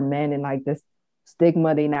like they're men and like this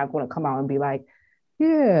stigma, they're not going to come out and be like,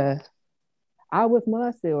 yeah, I was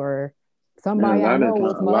molested or somebody I know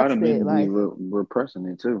was molested. A lot of men be repressing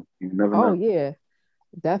it too. You never know. Oh yeah,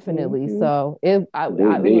 definitely. So it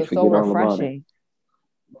was so refreshing.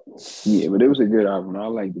 Yeah, but it was a good album. I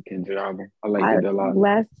like the Kendrick album. I liked it a lot.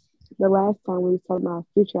 The last time we was talking about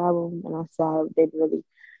Future album, and I saw I didn't really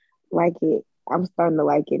like it. I'm starting to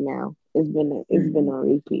like it now. It's been on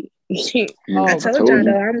repeat. I told y'all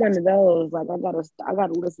though, I'm one of those. Like I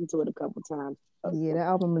gotta listen to it a couple times. Yeah, that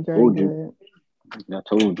album is very good. I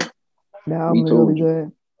told you. That album is really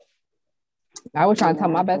good. I was trying to tell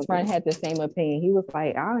my best friend had the same opinion. He was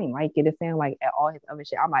like, I don't like it. It sounds like all his other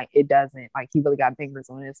shit. I'm like, it doesn't. Like he really got fingers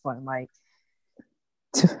on this one. Like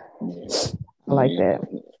I like that.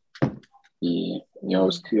 Yeah.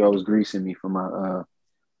 Y'all was greasing me for my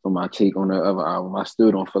for my take on the other album. I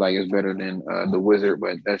still don't feel like it's better than The Wizard,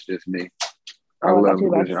 but that's just me. I Oh, I love thought you The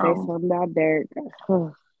were about Wizard to say album. something about Derek.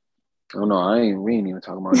 Oh no, we ain't even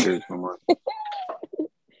talking about Dirk no more.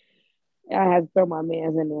 I had to throw my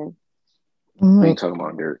man's in there. We ain't talking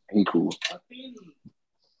about Dirk. He cool.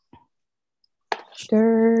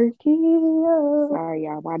 Turkey. Sorry,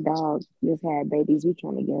 y'all. My dog just had babies. We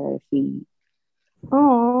trying to get her a feed.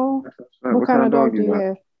 Oh, what kind of dog do you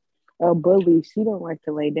have? A bully. She don't like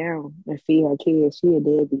to lay down and feed her kids. She a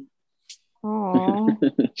deadbeat. Oh,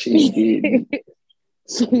 She did.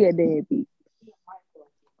 She a deadbeat.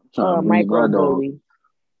 A micro bully.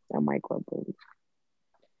 A micro bully.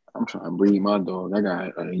 I'm trying to breed my dog. I got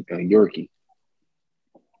a Yorkie.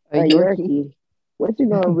 a Yorkie. What you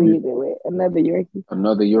gonna breed it with? Another Yorkie?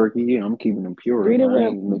 Another Yorkie? Yeah, I'm keeping them pure. Breed it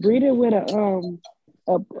with a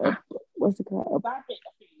what's it called?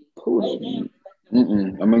 A poodle.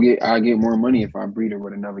 I get more money if I breed her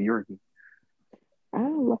with another Yorkie. I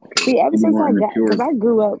don't know. See, ever since I got, because I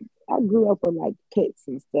grew up with like pits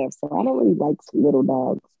and stuff, so I don't really like little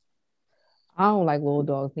dogs. I don't like little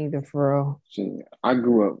dogs neither, for real. See, I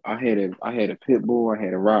grew up. I had a pit bull. I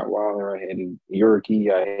had a Rottweiler. I had a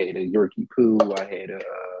Yorkie. I had a Yorkie poo. I had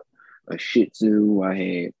a Shih Tzu.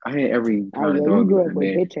 I had every kind of dog. You grew up with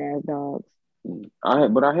bitch ass dogs. I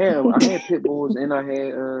had pit bulls and I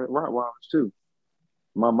had Rottweilers too.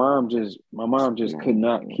 My mom just could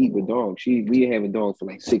not keep a dog. We have a dog for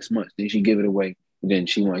like 6 months, then she give it away, and then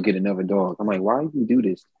she want to get another dog. I'm like, why do you do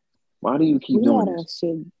this? Why do you keep doing this?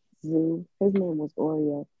 Shih Tzu. His name was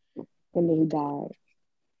Oreo, and then he died.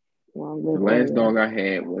 The last dog I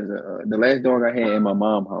had in my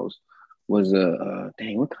mom's house was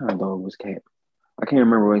dang, what kind of dog was Cap? I can't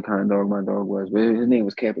remember what kind of dog my dog was, but his name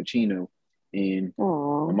was Cappuccino, and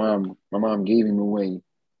my mom gave him away,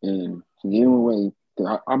 and she gave him away.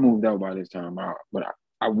 I moved out by this time, but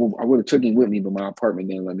I would have took him with me, but my apartment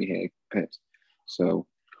didn't let me have pets, so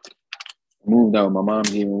I moved out. My mom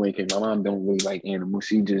gave him away because my mom don't really like animals.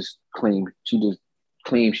 She just claimed she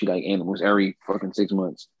like animals every fucking 6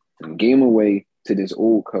 months, and gave him away to this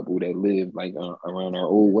old couple that lived like around our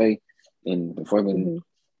old way, and the fucking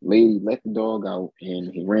lady let the dog out,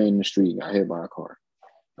 and he ran in the street, got hit by a car.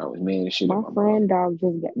 I was mad as shit. My friend dog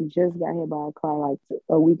just got hit by a car like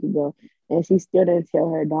a week ago, and she still didn't tell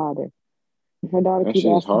her daughter. Her daughter keeps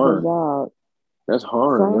asking for the dog. That's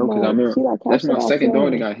hard, yo. Because I remember that's my second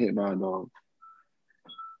dog that got hit by a dog.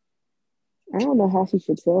 I don't know how she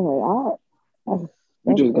should tell her.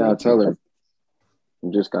 You just gotta tell her.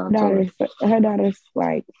 You just gotta tell her. Her daughter's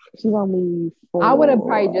like, she's only 4. I would have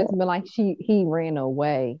probably just been like, he ran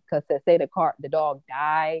away, because to say the dog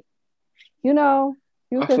died, you know.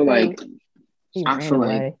 I feel like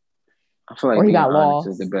or he got lost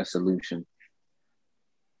is the best solution.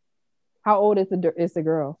 How old is the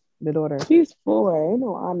girl, the daughter? She's 4. Ain't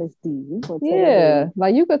no honesty. Yeah,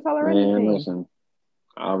 like you could tell her anything. Listen,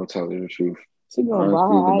 I would tell her the truth. She gonna buy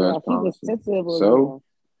her eye. She's a sensitive girl.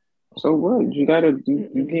 So what? You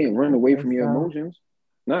can't run away from your emotions.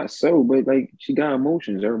 Not so, but like she got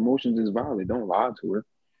emotions. Her emotions is valid. Don't lie to her.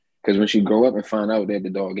 Because when she grow up and find out that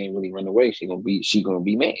the dog ain't really run away, she gonna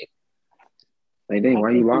be mad. Like, dang,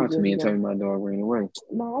 why you lying to me and tell me my dog ran away?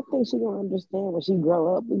 No, I think she gonna understand when she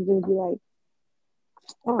grow up and just be like.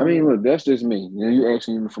 I mean, look, that's just me. You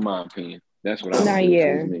asking me for my opinion. That's what I'm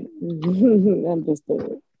saying.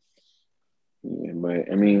 Understood. Yeah,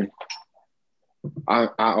 but I mean, I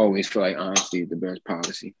always feel like honesty is the best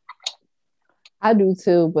policy. I do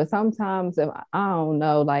too, but sometimes if I don't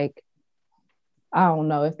know,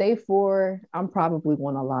 if they 4, I'm probably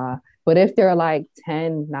gonna lie. But if they're like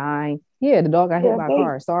 10, 9, yeah, the dog got hit by a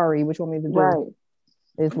car. Sorry, what you want me to do? Right.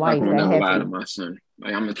 It's life. I'm not gonna lie to my son.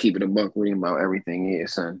 Like, I'm gonna keep it a buck reading about everything he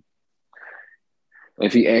is, son.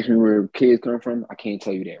 If he asks me where kids come from, I can't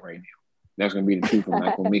tell you that right now. That's gonna be the truth. I'm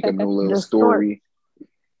not gonna make up no little story.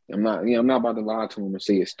 I'm not about to lie to him and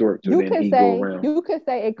say it's stork. You could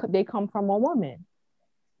say they come from a woman.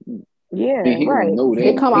 Yeah, right.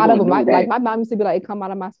 It come out of my mom used to be like, it come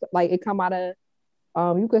out of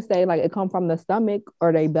you could say like it come from the stomach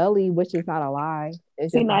or their belly, which is not a lie.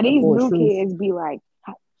 It's See, now these new kids be like,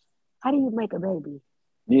 how do you make a baby?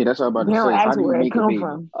 Yeah, that's what I'm about to say. How do you make a baby?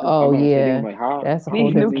 From? Oh yeah, that's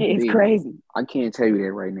these new kids crazy. I can't tell you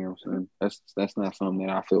that right now, son. That's not something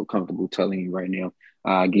that I feel comfortable telling you right now.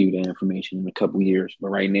 I'll give you the information in a couple of years, but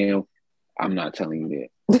right now, I'm not telling you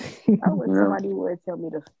that. I wish somebody would tell me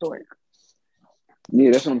the story.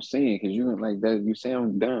 Yeah, that's what I'm saying. Because you like that, you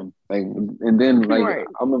sound dumb. Like, and then like I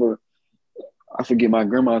remember, I forget my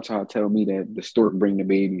grandma tried to tell me that the stork bring the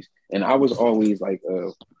babies, and I was always like,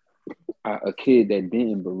 a kid that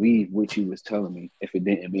didn't believe what you was telling me if it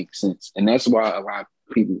didn't make sense. And that's why a lot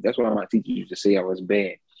of people, that's why my teacher used to say I was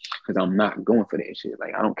bad, because I'm not going for that shit.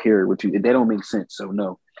 Like, I don't care what you, that don't make sense. So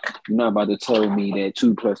no, you're not about to tell me that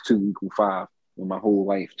 2 + 2 = 5 in my whole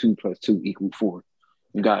life, 2 + 2 = 4.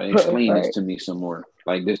 You gotta explain this to me some more.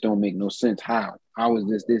 Like, this don't make no sense. How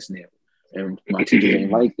is this now? And my teacher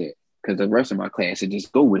didn't like that, because the rest of my class would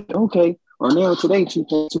just go with it. Okay, well now today 2 +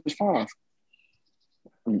 2 is 5.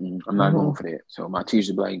 I'm not going for that. So my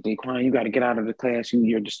teacher be like, Daquan, you got to get out of the class.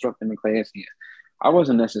 You're disrupting the class. Yeah, I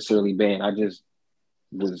wasn't necessarily bad. I just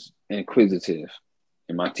was inquisitive,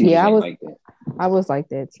 and my teacher didn't like that. I was like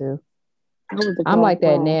that too. I'm like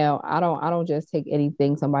that now. I don't just take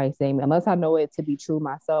anything somebody saying me unless I know it to be true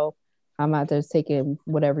myself. I'm not just taking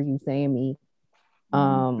whatever you saying me.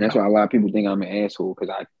 That's why a lot of people think I'm an asshole,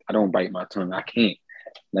 because I don't bite my tongue. I can't.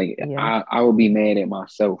 Like, I would be mad at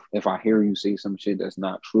myself if I hear you say some shit that's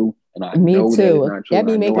not true, and I know that it's not true. That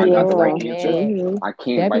be making me so mad. I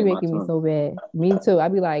can't. That be making me so bad. Me too.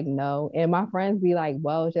 I'd be like, no, and my friends be like,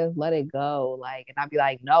 well, just let it go. Like, and I'd be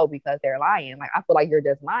like, no, because they're lying. Like, I feel like you're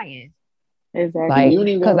just lying. Exactly. Like,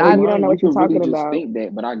 because you don't know what you're talking about. Just think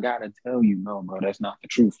that, but I gotta tell you, no, bro, that's not the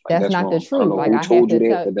truth. Like, that's not wrong. The truth. Like, I told you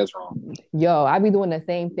that, but that's wrong. Yo, I be doing the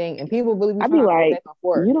same thing, and people really be I be like,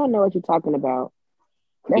 you don't know what you're talking about.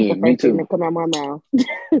 That's the first thing that come out of my mouth. You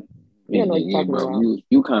don't know what you're talking about.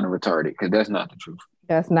 You kind of retarded, because that's not the truth.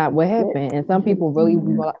 That's not what happened. And some people really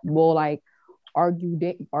will like argue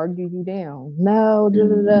you down. No,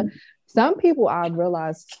 Some people, I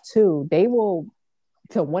realized too, they will,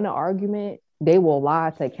 to win an argument, they will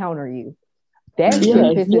lie to counter you. That shit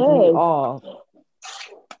pisses me off.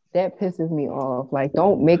 That pisses me off. Like,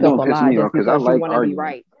 don't make up a lie just because you want to be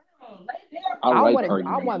right. I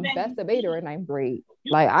won best debater in 9th grade.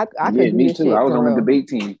 Like, I could do me too. I was on the debate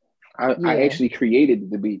team. I actually created the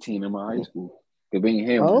debate team in my high school. Debating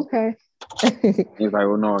Hamilton. Okay. It's like,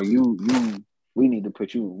 well, no, we need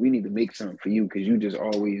to make something for you, because you just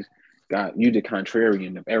always you the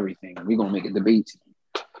contrarian of everything. We're gonna make a debate team.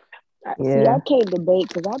 See, I can't debate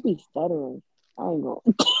because I be stuttering. I ain't gonna.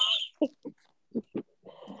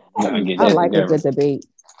 I like a good debate.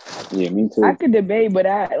 Yeah, me too. I could debate, but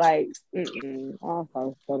I like I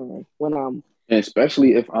start stuttering when I'm. And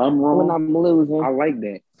especially if I'm wrong, when I'm losing. I like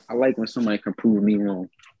that. I like when somebody can prove me wrong.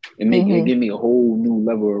 It give me a whole new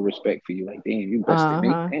level of respect for you. Like, damn, you bested me.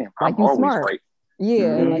 Damn, like, I'm always smart. right.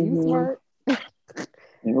 Yeah, like, you smart.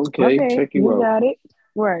 Okay, check you out. You got it.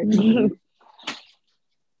 Right.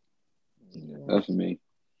 That's me.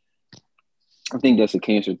 I think that's a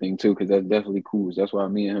Cancer thing too, because that's definitely cool. That's why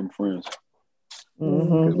me and him friends.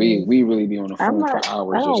 Because we really be on the phone for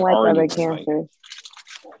hours. I don't just like arguing. other Cancers.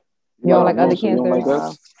 You don't like other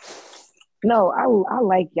Cancers? No, I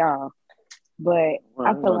like y'all, but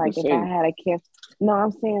I feel like if I had a Cancer, no,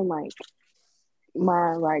 I'm saying like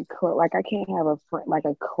my like I can't have a friend, like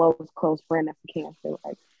a close friend that's a Cancer.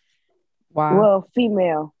 Like, wow. Well,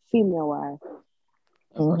 female wise.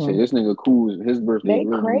 I say this nigga cool. His birthday is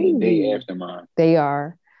literally the day after mine. They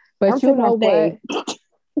are, but you know what?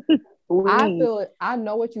 I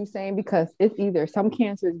know what you're saying, because it's either some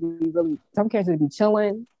Cancers be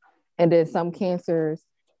chilling, and then some Cancers,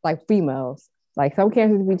 like females, like some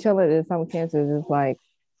Cancers be chilling, and some Cancers is like,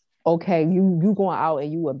 okay, you going out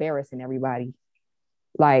and you embarrassing everybody,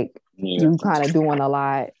 like you kind of doing a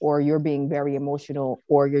lot, or you're being very emotional,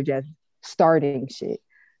 or you're just starting shit.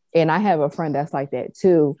 And I have a friend that's like that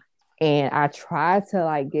too, and I try to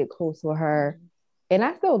like get close with her, and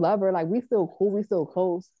I still love her. Like, we still cool, we still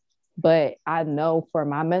close. But I know for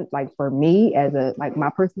me as a, like, my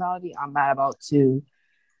personality, I'm not about to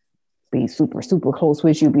be super, super close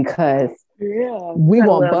with you, because we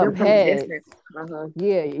won't bump heads.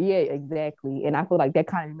 Yeah, exactly. And I feel like that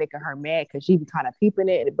kind of making her mad, because she be kind of peeping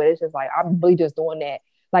it, but it's just like, I'm really just doing that.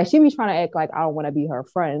 Like, she be trying to act like I don't want to be her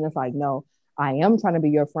friend. And it's like, no, I am trying to be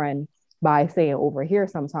your friend by saying over here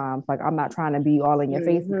sometimes. Like, I'm not trying to be all in your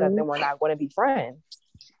face, because then we're not going to be friends.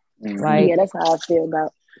 Like, that's how I feel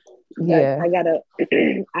about. I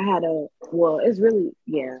it's really,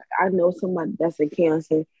 I know somebody that's a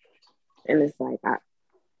Cancer, and it's like,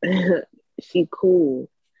 she cool,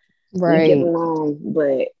 right? We get along,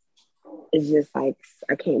 but it's just like,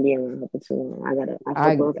 I can't be around her for too long.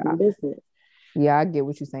 I focus on my business. Yeah, I get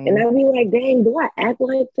what you're saying. And I be like, dang, do I act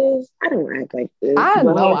like this? I don't act like this. I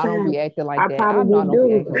know I don't be acting like that. I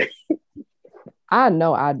probably do. I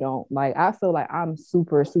know I don't. Like, I feel like I'm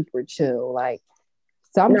super, super chill. Like,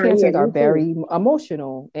 some Cancers are very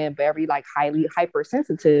emotional and very, like, highly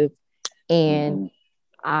hypersensitive, and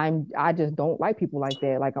I just don't like people like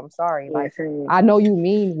that. Like, I'm sorry. Like, I know you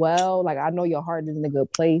mean well. Like, I know your heart is in a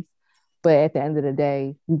good place, But at the end of the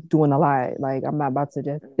day, you're doing a lot. Like I'm not about to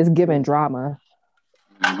just it's giving drama.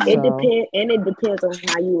 It depends, and it depends on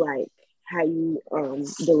how you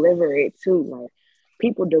deliver it too. Like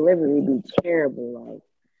people delivery be terrible.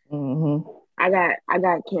 Like I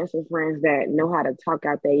got cancer friends that know how to talk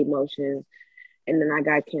out their emotions, and then I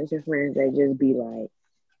got cancer friends that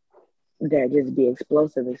just be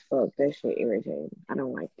explosive as fuck. That shit irritating. I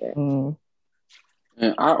don't like that.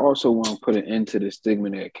 And I also want to put an end to the stigma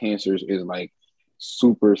that cancers is like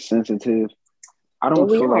super sensitive. I don't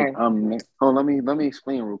feel like let me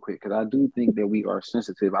explain real quick, because I do think that we are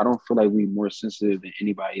sensitive. I don't feel like we're more sensitive than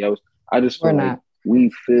anybody else. I just feel like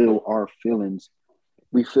we feel our feelings.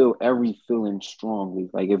 We feel every feeling strongly.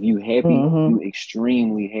 Like if you happy, you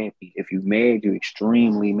extremely happy. If you mad, you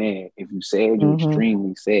extremely mad. If you sad, you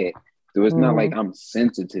extremely sad. So it's not like I'm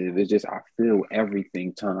sensitive. It's just I feel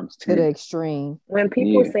everything times 10. To the extreme. When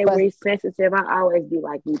people say we're sensitive, I always be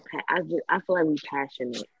like I feel like we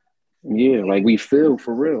passionate. Yeah, like we feel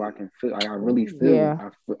for real. I can feel. Like I really feel. Yeah.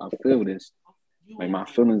 I feel this. Like my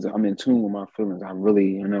feelings. I'm in tune with my feelings. I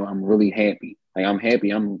really, I'm really happy. Like I'm happy.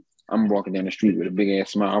 I'm walking down the street with a big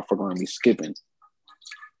ass smile. I'm fucking gonna be skipping.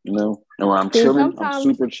 And when I'm chilling, I'm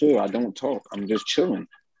super chill. I don't talk. I'm just chilling.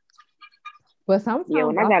 But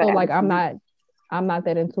sometimes I feel like I'm not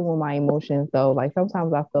that in tune with my emotions though. Like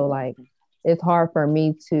sometimes I feel like it's hard for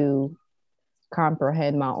me to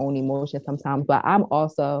comprehend my own emotions sometimes. But I'm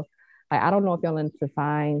also like, I don't know if y'all into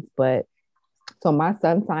signs, but so my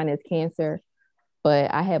sun sign is Cancer,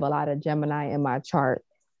 but I have a lot of Gemini in my chart.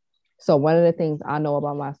 So one of the things I know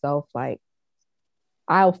about myself, like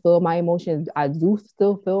I'll feel my emotions. I do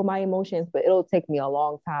still feel my emotions, but it'll take me a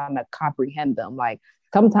long time to comprehend them. Like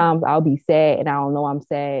sometimes I'll be sad and I don't know I'm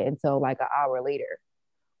sad until like an hour later.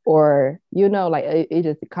 Or, like it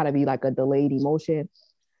just kind of be like a delayed emotion,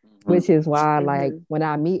 which is why like when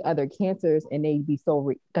I meet other cancers and they be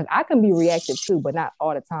so, because I can be reactive too, but not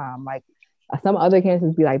all the time. Like some other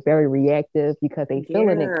cancers be like very reactive because they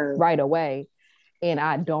feeling it right away and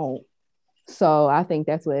I don't. So I think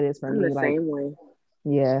that's what it is for me. The same way.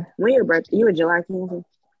 Yeah. When your birthday? You a July Cancer?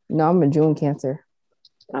 No, I'm a June Cancer.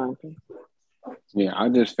 Oh, okay. Yeah, I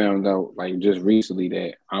just found out like just recently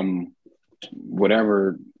that I'm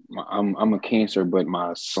a Cancer, but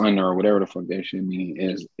my sun or whatever the fuck that shit mean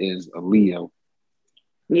is a Leo.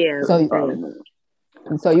 Yeah. So you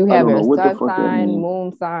have your sun sign,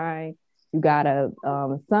 moon sign. You got a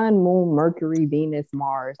sun, moon, Mercury, Venus,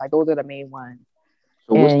 Mars. Like those are the main ones.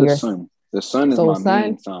 So what's the sun? The sun is my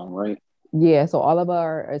main sign, right? Yeah. So all of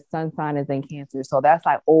our sun sign is in Cancer. So that's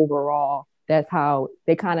like overall. That's how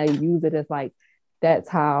they kind of use it as like that's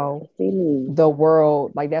how the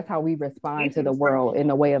world, like that's how we respond to the world in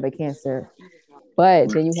the way of a Cancer. But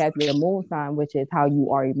then you have your moon sign, which is how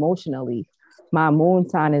you are emotionally. My moon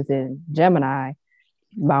sign is in Gemini.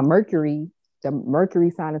 My Mercury, the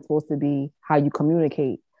Mercury sign is supposed to be how you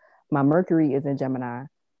communicate. My Mercury is in Gemini.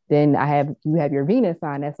 Then you have your Venus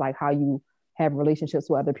sign. That's like how you have relationships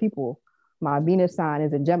with other people. My Venus sign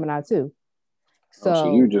is in Gemini too.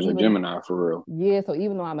 So you're just a Gemini for real. Yeah. So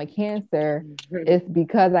even though I'm a Cancer, it's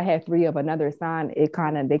because I have 3 of another sign. They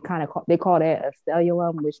call that a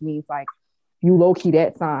stellium, which means like you low key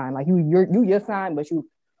that sign. Like you your sign, but you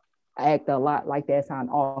act a lot like that sign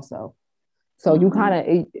also. So you kind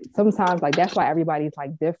of sometimes like that's why everybody's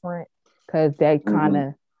like different, because that kind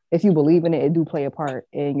of if you believe in it, it do play a part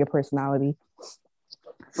in your personality. I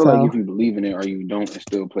feel like if you believe in it or you don't, it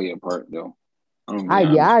still play a part though.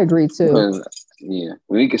 I agree too. Because,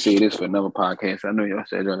 we could say this for another podcast. I know y'all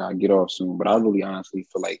said y'all gotta get off soon, but I really honestly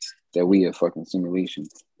feel like that we a fucking simulation,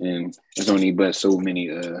 and it's only but so many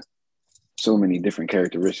different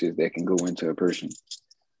characteristics that can go into a person.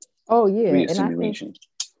 Oh yeah,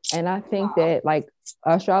 and I think that like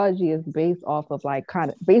astrology is based off of like kind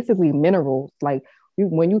of basically minerals. Like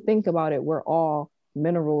when you think about it, we're all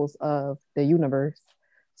minerals of the universe.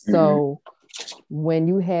 So when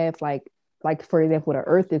you have like for example, the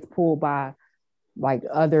Earth is pulled by like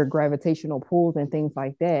other gravitational pulls and things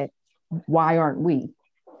like that. Why aren't we?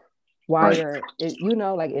 Why are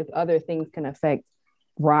like if other things can affect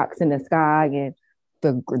rocks in the sky and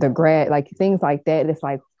the grad like things like that, it's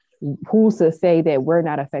like who's to say that we're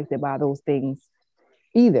not affected by those things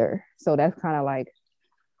either? So that's kind of like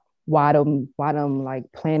why them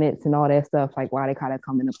like planets and all that stuff, like why they kind of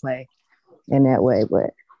come into play in that way. But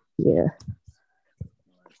yeah,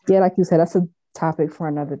 like you said, that's a topic for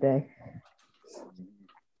another day.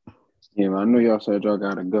 Yeah, well, I know y'all said y'all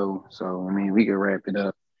gotta go, so I mean we can wrap it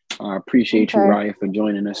up. I appreciate you, Ryan, for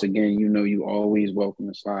joining us again. You know you always welcome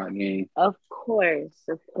to Slide Game. Of course.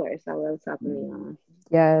 I love talking to y'all.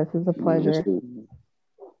 Yes, it's a pleasure.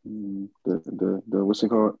 The what's it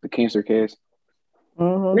called? The Cancer Cast.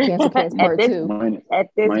 Cancer Cast Part 2. At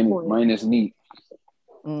this point. Minus Neat.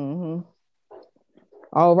 Oh,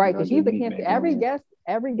 right, because she's a Cancer.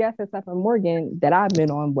 Every guest except for Morgan that I've been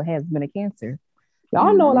on has been a Cancer.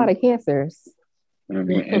 Y'all know a lot of Cancers. It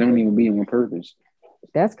don't even be on purpose.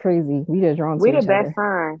 That's crazy. We just drawn to We the each best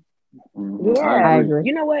other. sign. Yeah, I agree.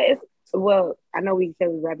 You know what? I know we said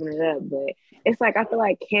we're wrapping it up, but it's like I feel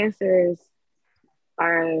like Cancers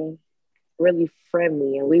are really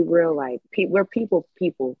friendly, and we real like we're people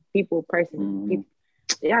person. People,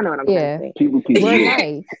 y'all know what I'm trying to say. People. We're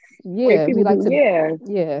nice. Yeah, we like to.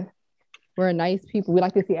 Yeah, we're nice people. We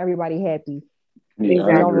like to see everybody happy. Yeah,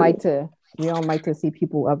 exactly. We don't like to see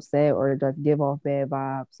people upset or just give off bad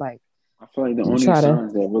vibes. Like, I feel like the only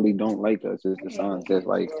signs that really don't like us is the signs that's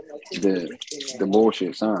like the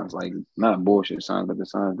bullshit signs, like not bullshit signs, but the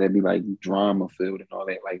signs that be like drama filled and all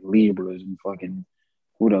that, like Libras and fucking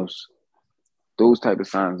what else? Those type of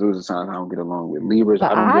signs. Those are signs I don't get along with. Libras,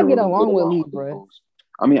 but I get along with Libras.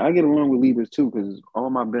 I mean, I get along with Libras too because all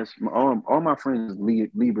my friends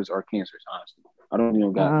Libras are Cancers. Honestly, I don't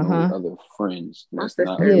even got no other friends that's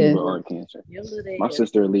not Libra or Cancer. My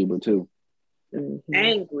sister a Libra too.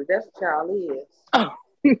 Angry. That's what y'all is. Oh,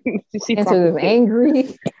 Cancer is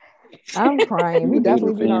angry. I'm crying. We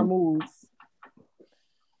definitely be in our moods.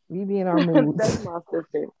 We be in our moods. That's my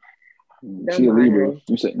sister. She a Libra.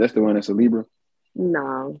 You said that's the one that's a Libra?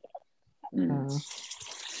 No.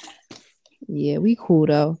 Yeah, we cool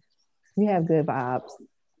though. We have good vibes.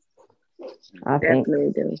 I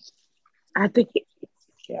definitely do. I think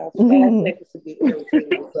yeah, fast niggas to be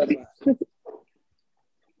irritated with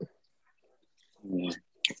yeah.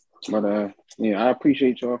 But I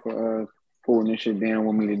appreciate y'all for pulling this shit down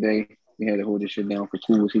with me today. We had to hold this shit down for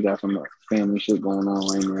Coolz. He got some family shit going on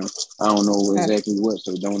right now. I don't know exactly what,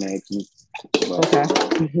 so don't ask me.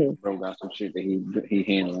 But, bro got some shit that he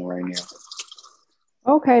handling right now.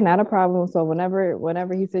 Okay, not a problem. So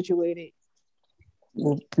whenever he's situated,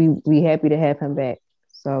 we happy to have him back.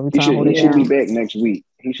 So he should be back next week.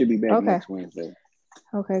 He should be back next Wednesday.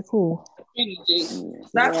 Okay, cool.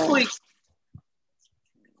 Stop quick.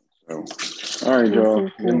 So, all right, y'all.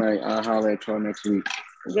 Good night. I'll holler at y'all next week.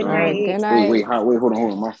 Good night. Good night. Wait, hold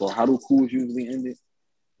on. My fault. How do Coolz usually end it?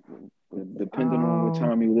 Depending on what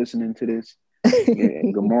time you're listening to this.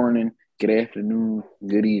 Good morning, good afternoon,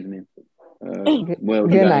 good evening. Well,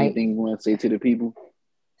 you got anything you want to say to the people?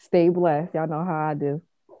 Stay blessed. Y'all know how I do.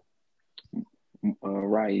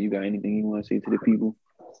 Ryan, you got anything you want to say to the people?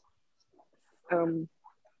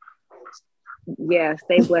 Yeah,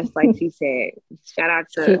 stay blessed, like she said. Shout out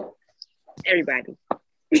to everybody.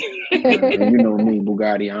 You know me,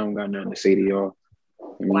 Bugatti. I don't got nothing to say to y'all.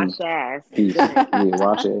 Wash your ass. Peace. Yeah,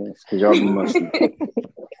 wash your ass, because y'all be musty.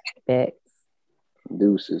 Facts.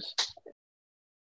 Deuces.